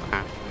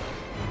 Okay.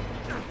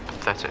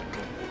 Pathetic.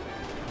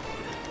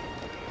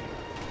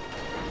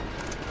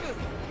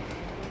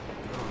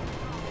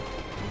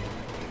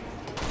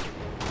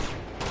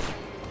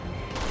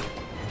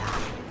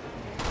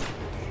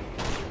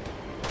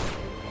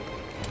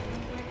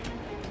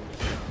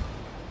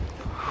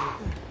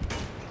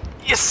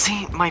 You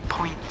see my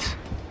point?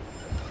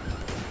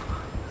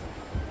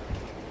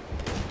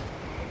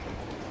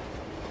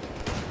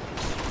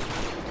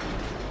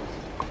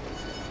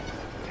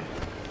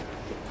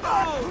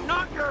 Oh,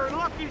 not your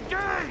lucky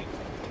day.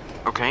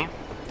 Okay.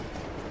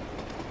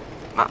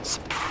 That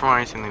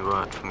surprisingly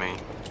worked for me.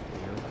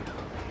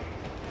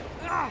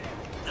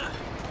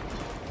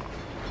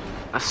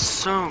 There's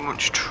so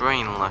much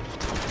train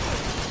left.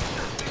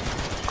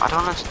 I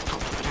don't want to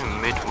stop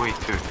doing midway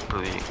through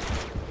completely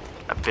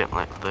a bit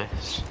like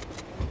this.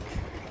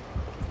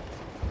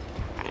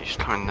 And he's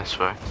coming this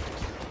way.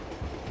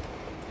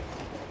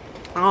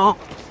 Oh!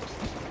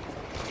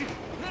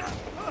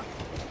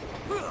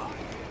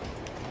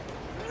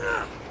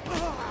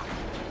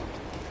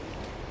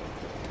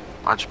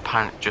 I just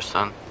panicked just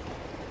then.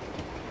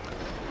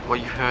 What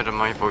you heard in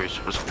my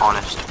voice was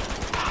honest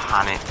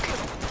panic.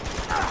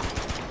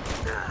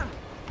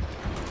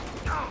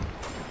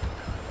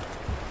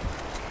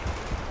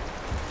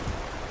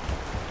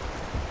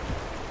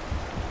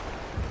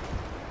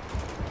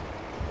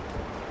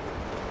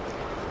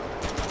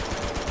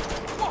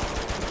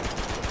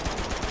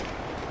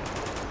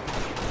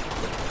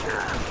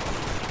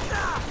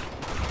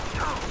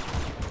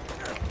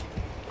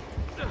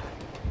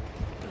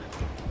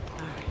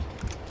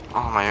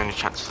 Oh, my only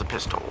chance is a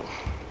pistol.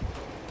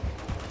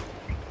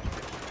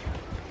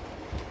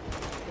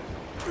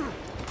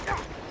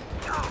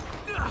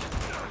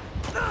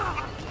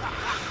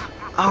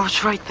 I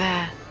was right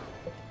there.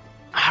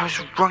 I was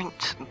right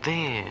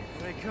there. Here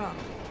they come.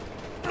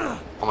 Oh,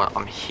 well,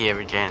 I'm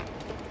here again.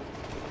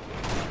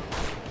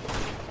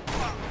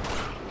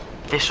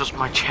 This was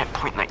my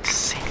checkpoint like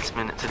 6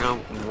 minutes ago.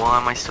 Why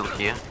am I still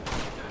here?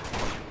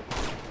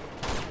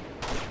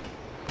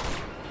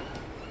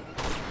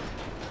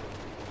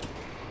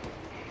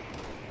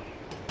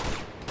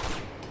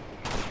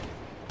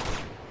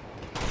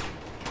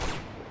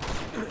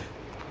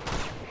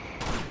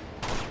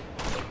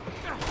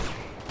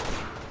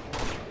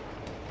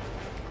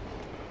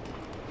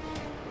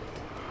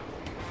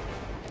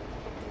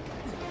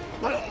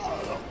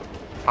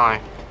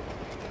 Hi.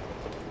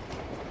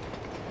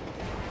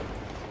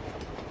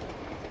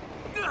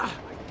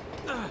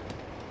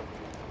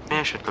 Maybe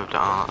I should go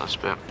down this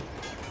bit.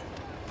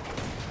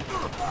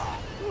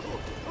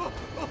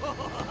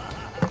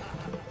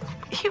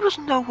 He was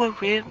nowhere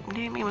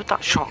near me with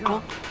that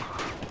shotgun.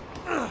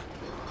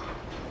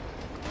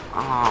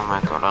 Oh my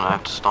god, I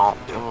have to start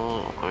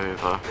all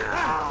over.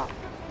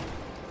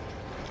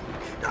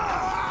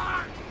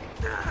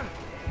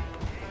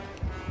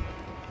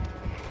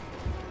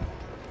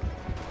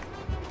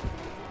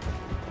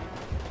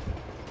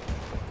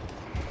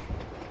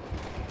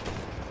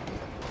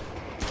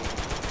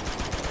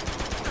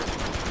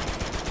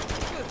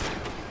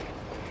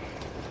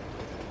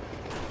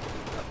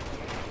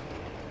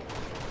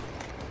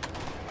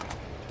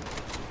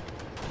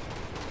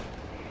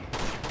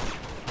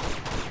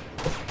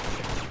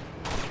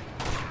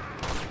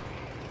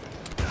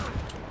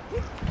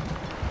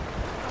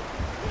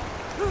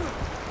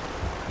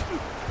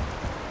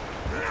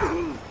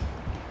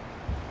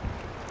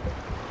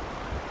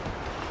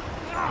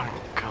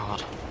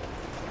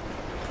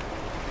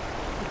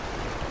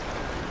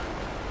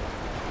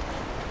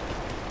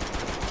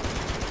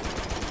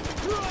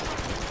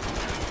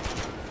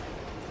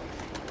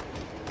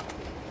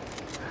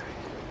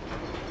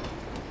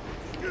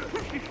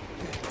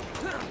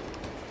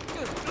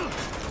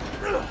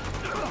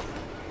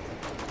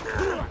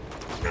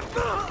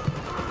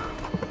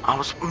 I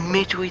was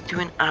midway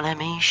doing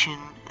animation.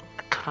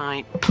 Can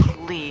I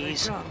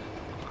please?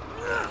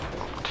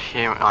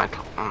 Here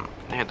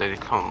they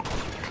come.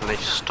 Can they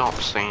stop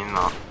saying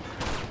that?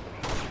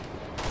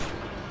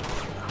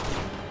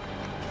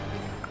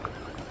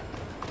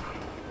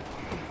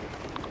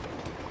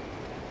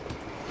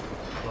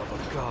 Love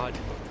of God.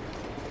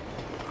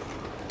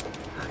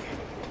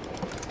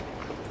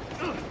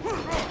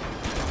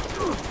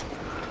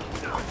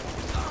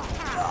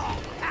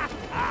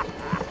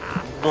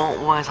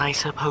 What was I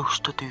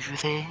supposed to do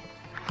there?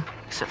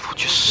 Except for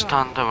just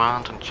stand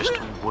around and just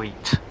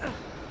wait.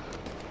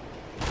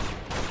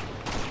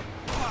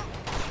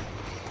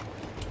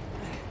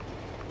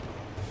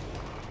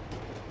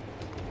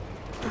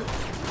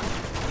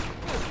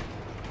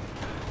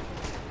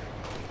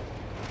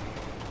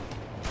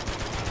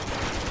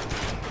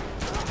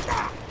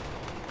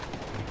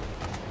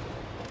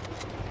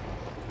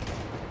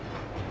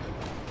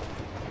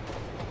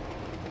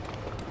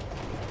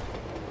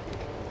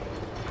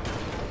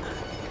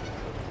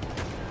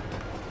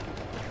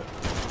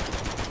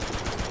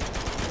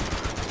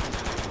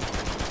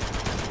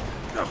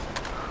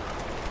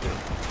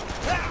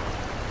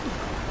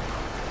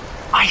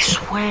 I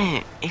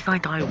swear, if I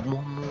die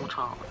one more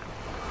time.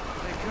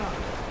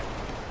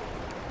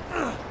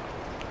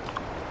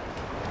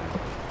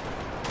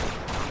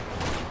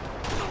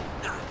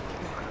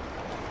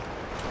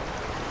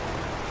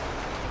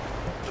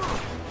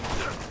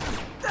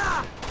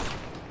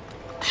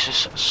 This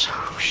is so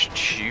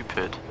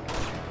stupid.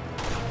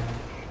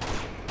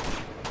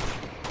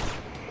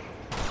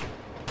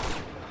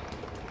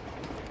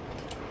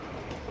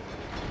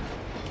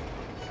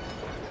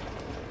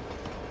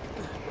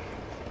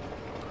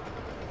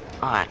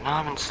 Alright, now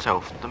I'm in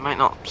stealth. They might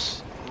not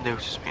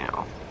notice me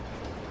now.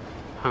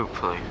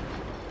 Hopefully.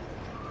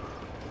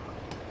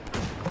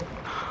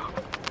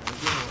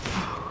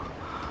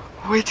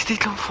 Where did he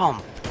come from?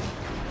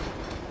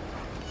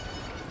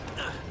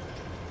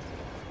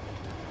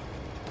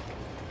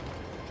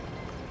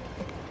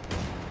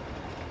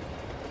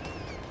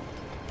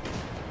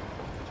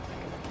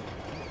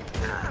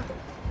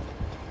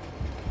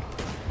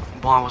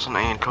 Why wasn't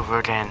I in cover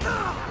again?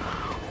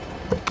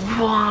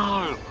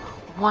 Why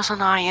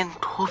wasn't I in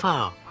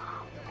cover?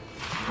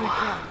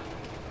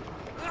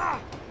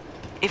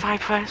 If I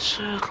press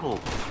circle,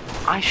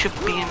 I should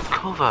be in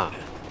cover.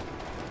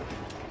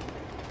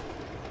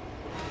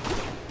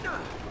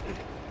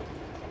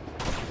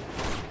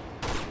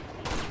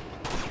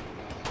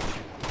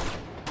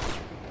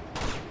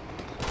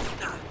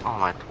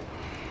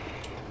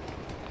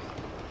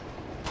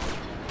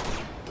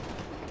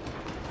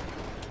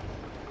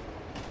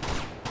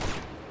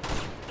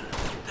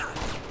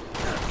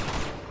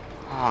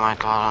 my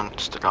god,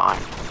 it's the guy.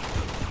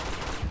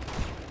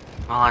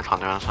 Well, I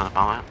can't do anything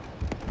about it.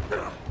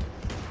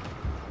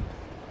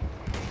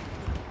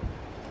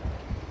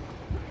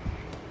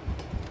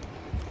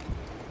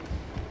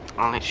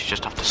 Well, at least you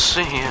just have to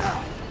see it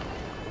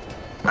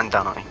and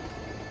die.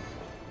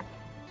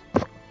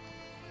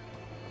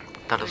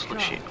 That is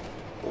legit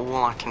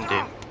all I can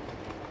do.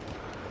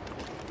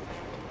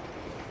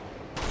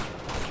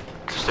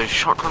 Because those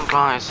shotgun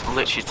guys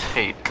literally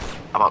take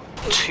about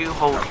 2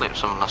 whole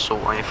clips of an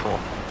assault rifle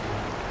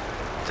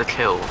to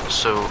kill,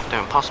 so they're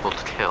impossible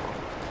to kill.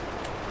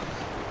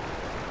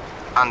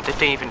 And if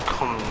they even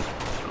come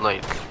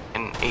like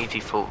in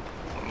 80-foot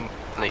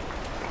like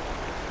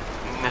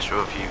measure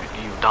of you,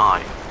 you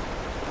die.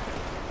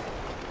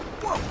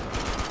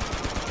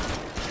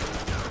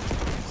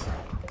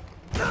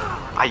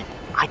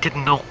 I did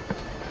not.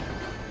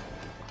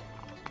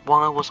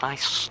 Why was I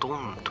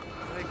stunned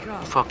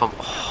for about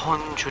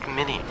 100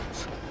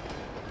 minutes?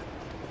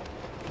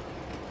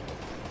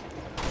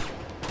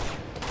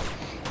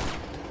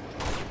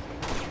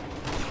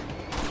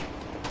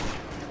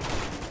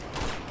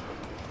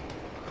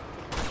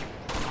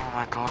 Oh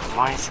my god,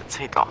 why does it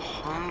take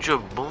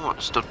 100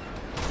 bullets to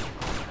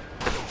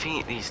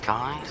defeat these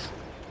guys?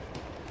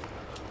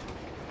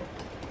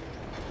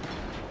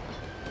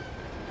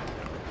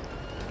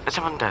 Is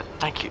everyone dead?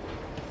 Thank you.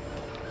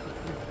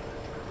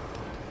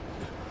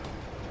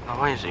 Now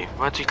where is he?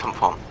 Where did he come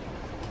from?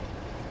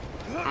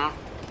 Hmm?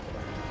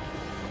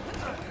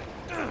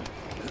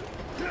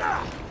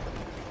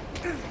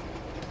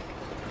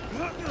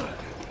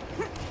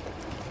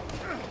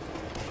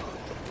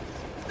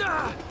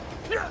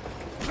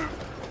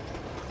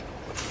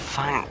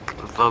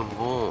 Thank the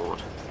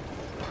Lord.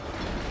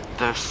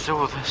 There's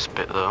still this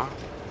bit though.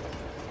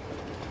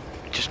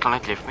 You're just gonna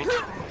give me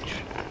torture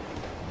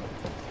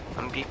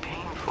and be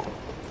painful.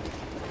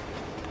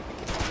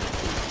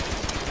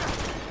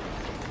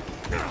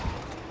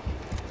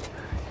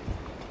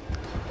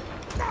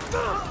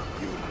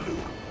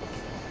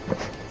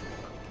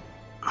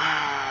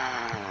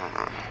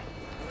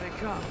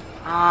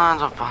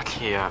 And I'm back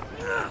here.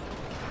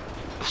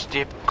 It's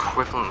the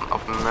equivalent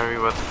of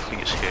Merryweather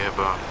Fleet's here,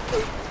 but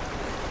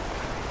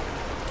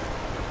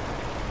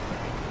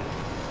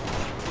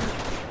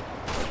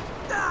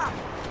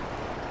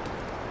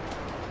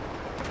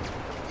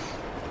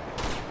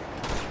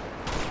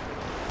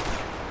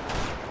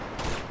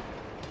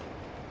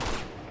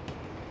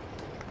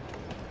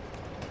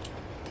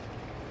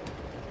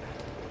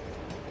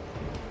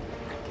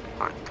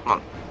alright, come on.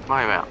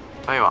 Where you at?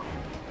 Where you at?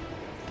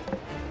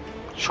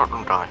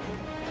 Shotgun guy.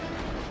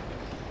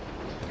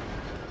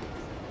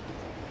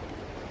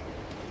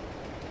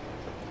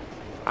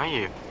 Where are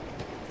you?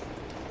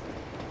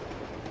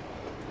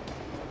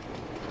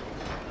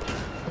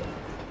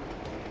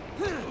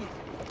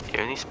 He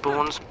only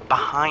spawns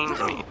behind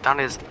me. That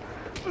is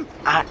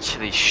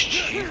actually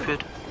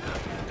stupid.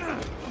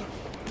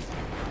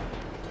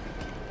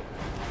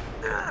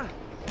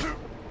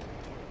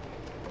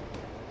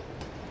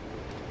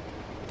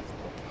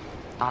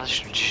 That is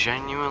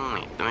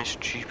genuinely the most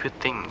stupid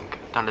thing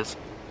that is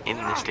in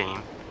this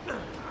game.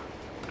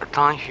 A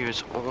guy who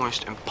is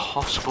almost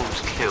impossible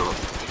to kill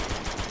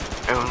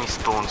only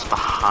spawns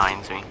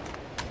behind me.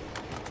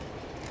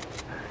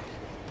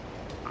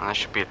 And there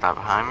should be a guy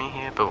behind me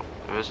here, but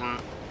there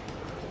isn't.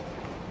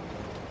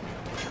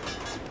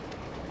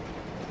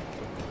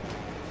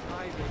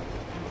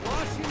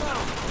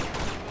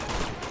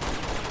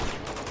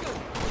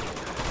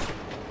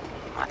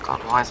 My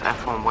god, why is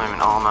everyone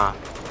wearing armor?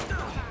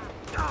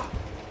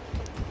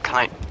 Can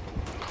I,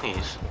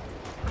 please?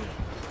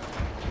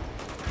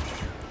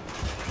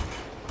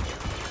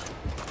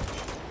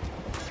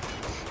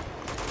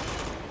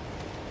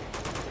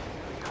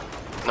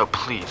 No,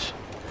 please.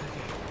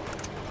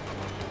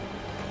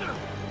 Can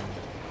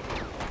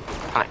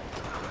I?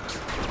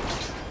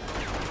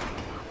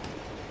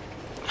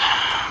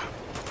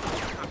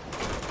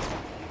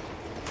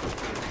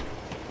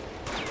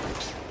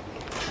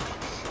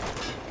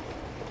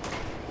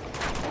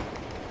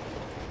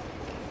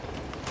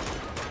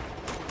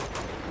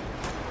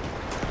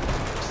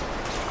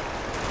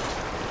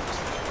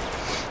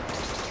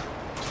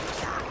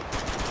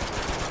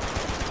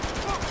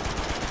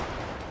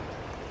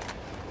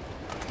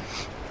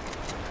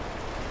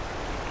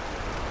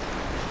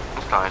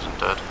 Guy isn't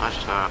dead, I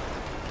just know it.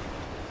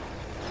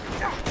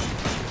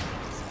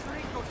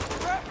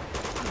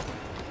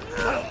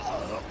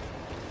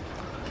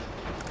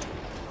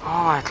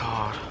 Oh my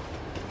god.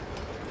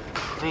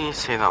 Please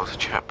say that was a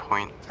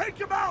checkpoint. Take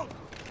him out!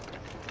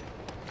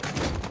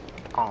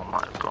 Oh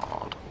my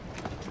god.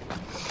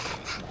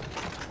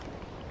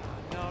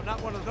 No,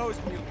 not one of those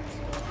mutants.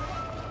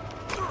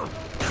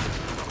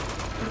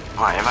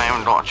 Right, if I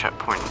haven't got a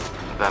checkpoint,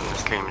 then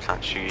this game is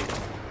actually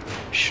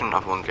shouldn't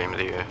have won Game of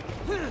the Year.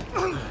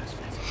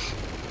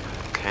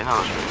 Okay, that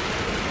was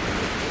weird.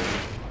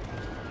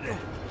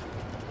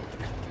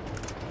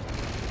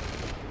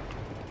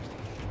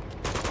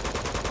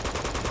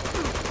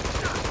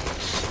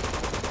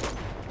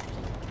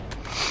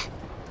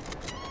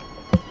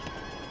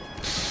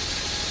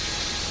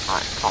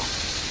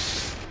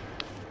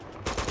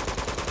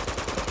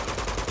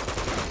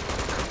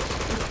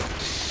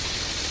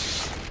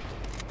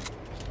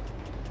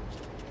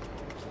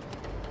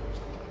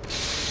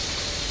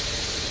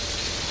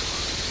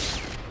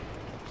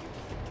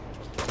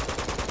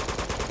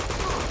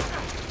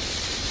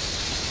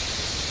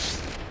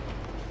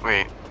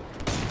 Wait.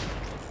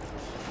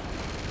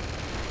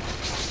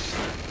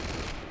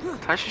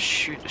 Can I just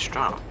shoot the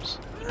straps?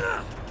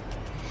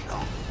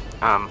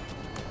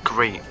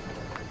 Great.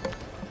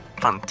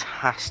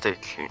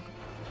 Fantastic.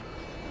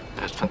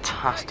 It's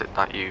fantastic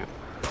that you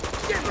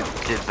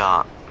did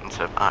that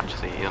instead of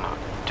actually, you know,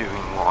 doing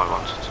what I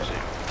wanted to do.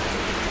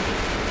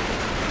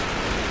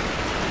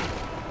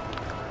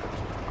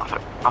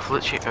 I've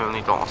literally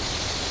only got a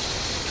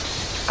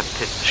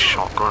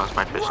shotgun as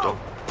my pistol.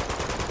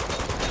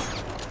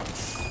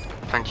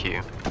 Thank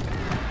you.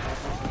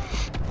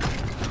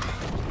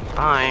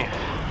 Bye.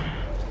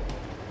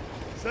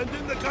 Send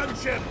in the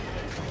gunship.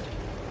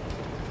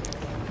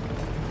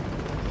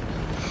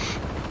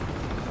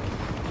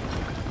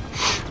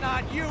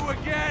 Not you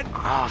again!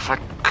 Oh, for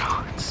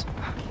God's...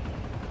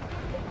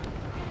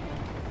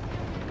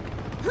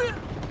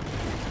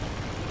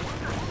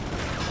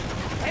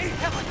 Hey,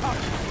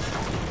 helicopter!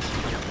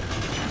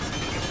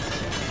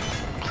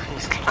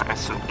 Please can I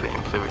some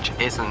gameplay which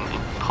isn't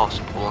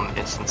impossible and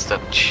it's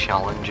instead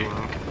challenging.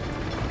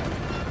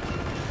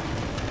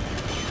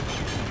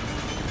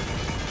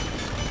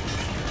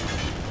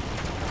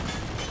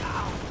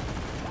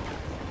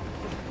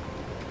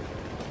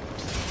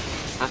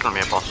 There's gonna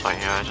be a boss fight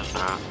here, I just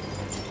know.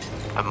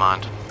 Never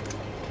mind.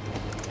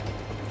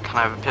 Can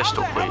I have a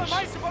pistol, How the hell please? am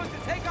I supposed to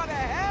take on a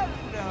hell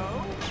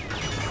no?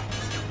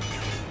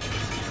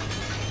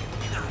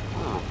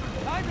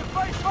 Time to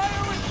fight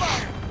fire with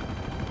fire!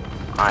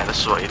 Alright, this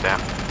is what you do.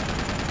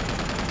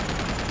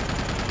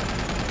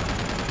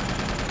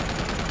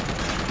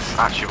 This is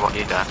actually what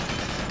you do.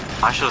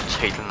 I should have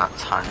taken that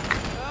tank.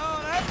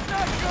 Oh, that's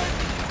not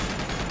good!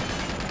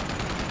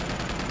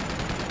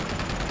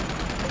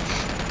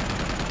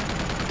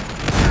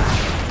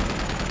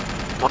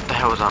 What the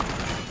hell was that?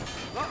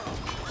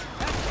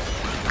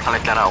 Can I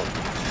get out?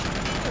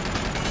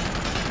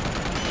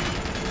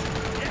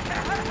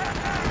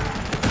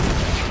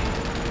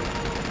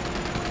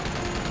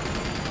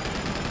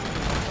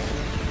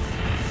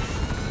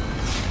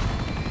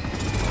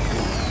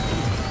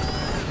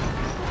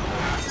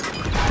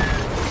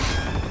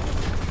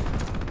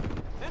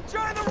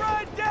 Enjoy the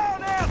ride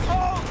down,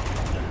 asshole!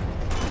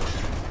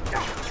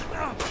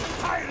 I'm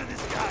tired of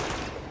this guy.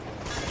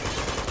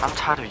 I'm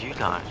tired of you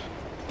guys.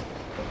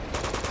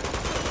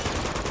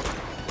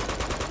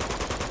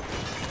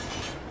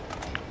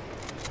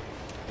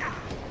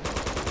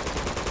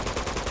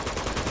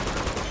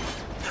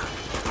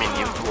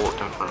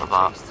 Walked in front of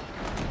that.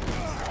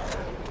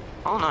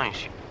 Oh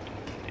nice.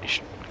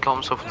 He got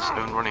himself a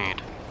stone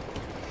grenade.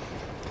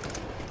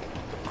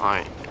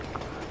 I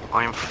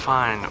am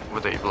fine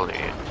with a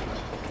bloody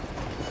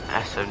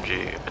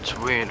SMG. It's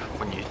weird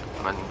when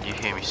you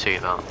hear me say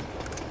that.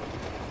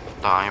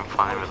 That I am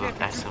fine with an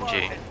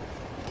SMG.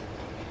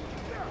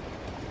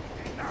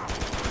 No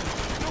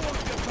one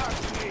can touch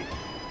me.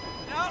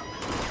 No,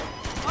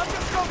 I'm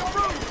just going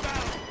through!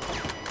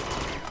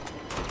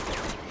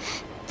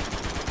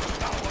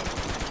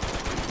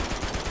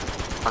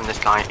 And this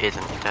guy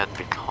isn't dead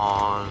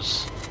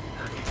because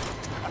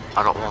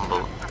I got one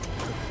bullet.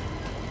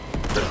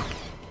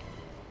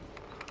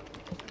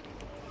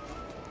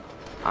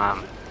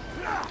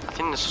 I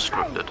think this is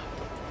scripted.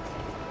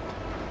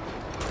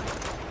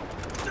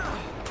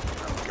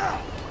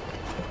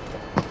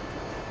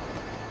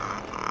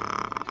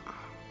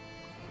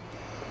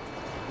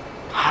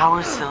 How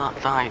is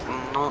that guy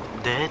not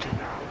dead?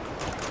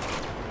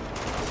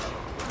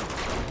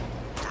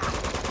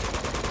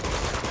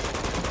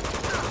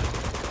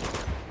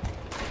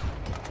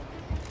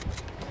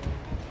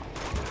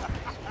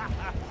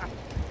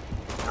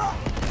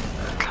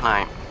 Can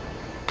I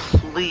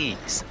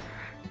please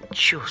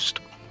just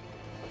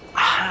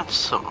have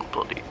some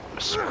bloody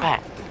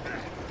respect?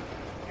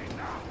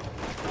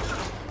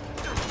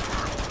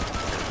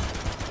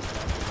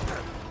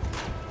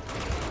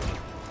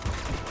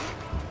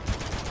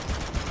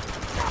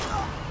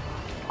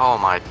 Oh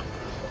my.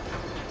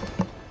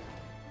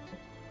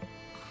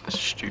 This is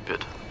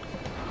stupid.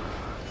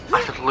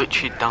 I could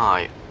literally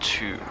die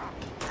to.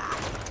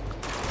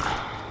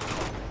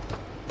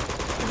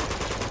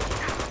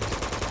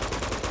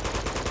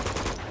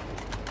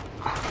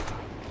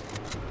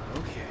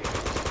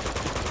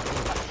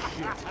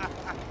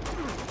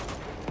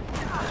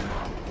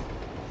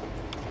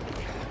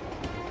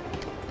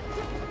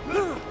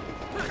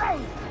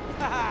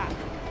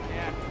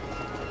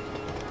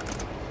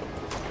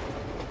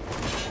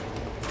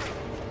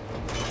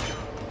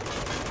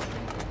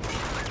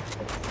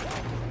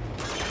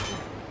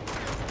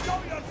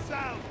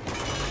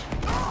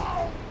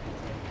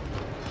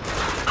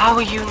 How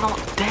are you not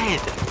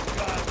dead?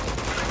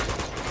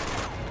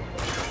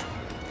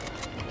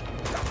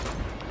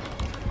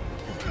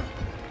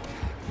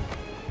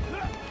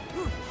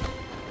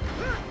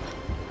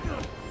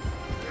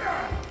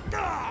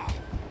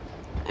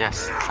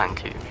 Yes,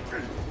 thank you.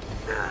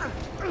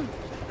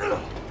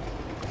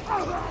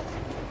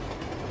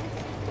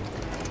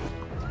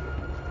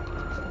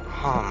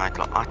 Oh my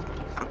god,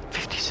 I'm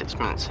 56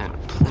 minutes in,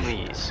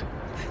 please.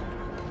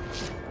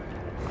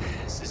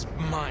 This is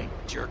mine,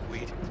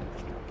 jerkweed.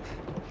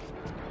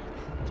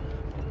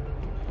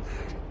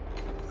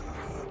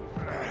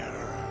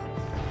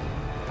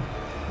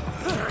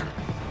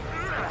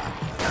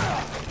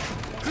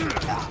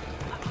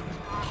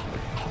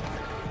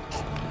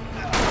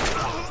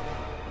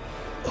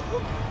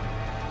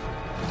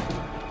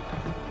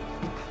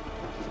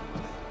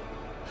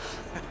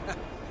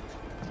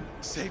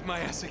 saved my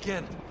ass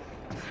again.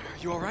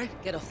 You alright?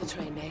 Get off the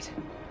train, Nate.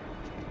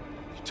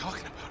 What are you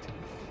talking about?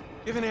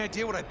 You have any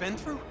idea what I've been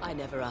through? I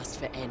never asked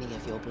for any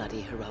of your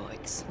bloody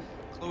heroics.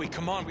 Chloe,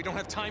 come on, we don't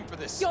have time for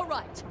this. You're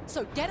right.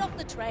 So get off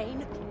the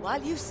train while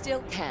you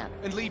still can.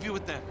 And leave you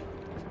with them.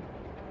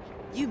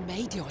 You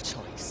made your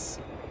choice.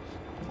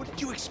 What did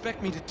you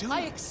expect me to do?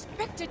 I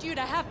expected you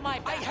to have my I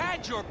back.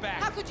 had your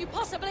back! How could you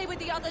possibly with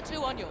the other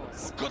two on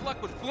yours? Good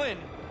luck with Flynn.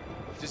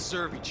 We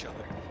deserve each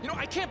other. You know,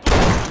 I can't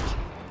believe...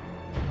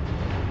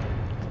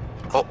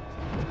 Oh.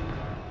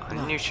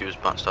 I knew she was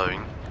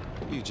backstabbing.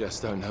 You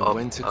just don't know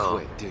when to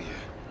quit, do you?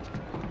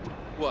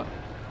 What?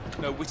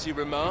 No witty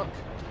remark?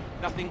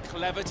 Nothing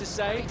clever to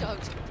say? I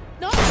don't.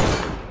 No!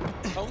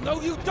 Oh,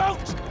 no, you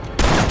don't!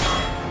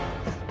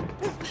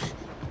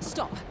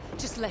 Stop.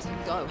 Just let him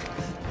go.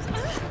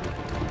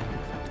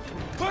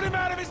 Put him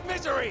out of his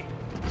misery!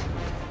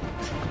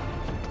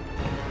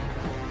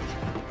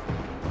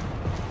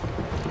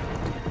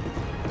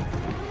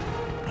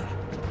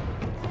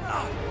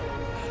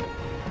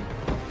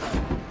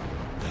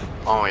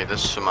 Oh wait,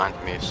 this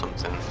reminded me of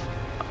something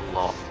a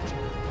lot.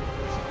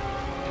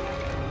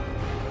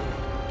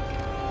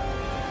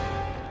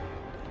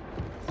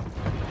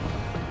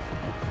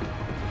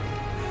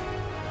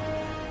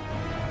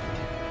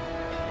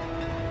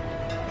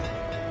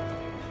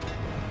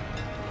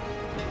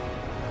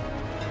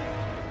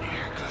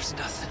 Here goes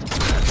nothing.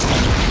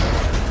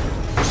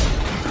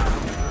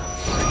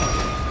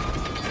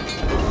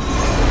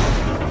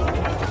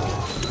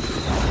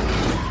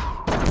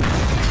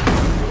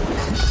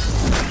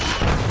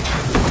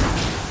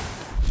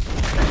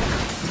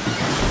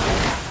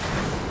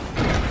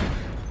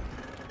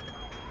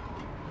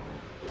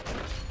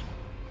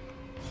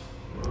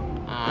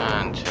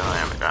 And here I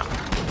am again.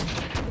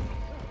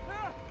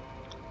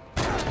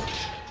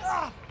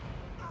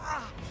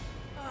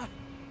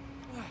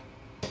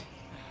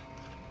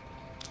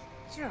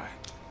 Sure.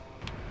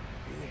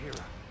 Be the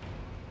hero.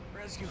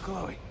 Rescue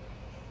Chloe.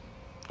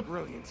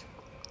 Brilliant.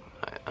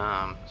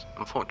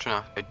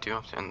 Unfortunately, I do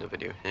have to end the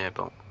video here,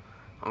 but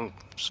I'll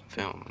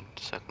film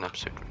the second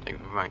episode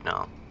right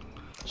now.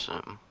 So,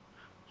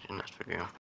 see you next video.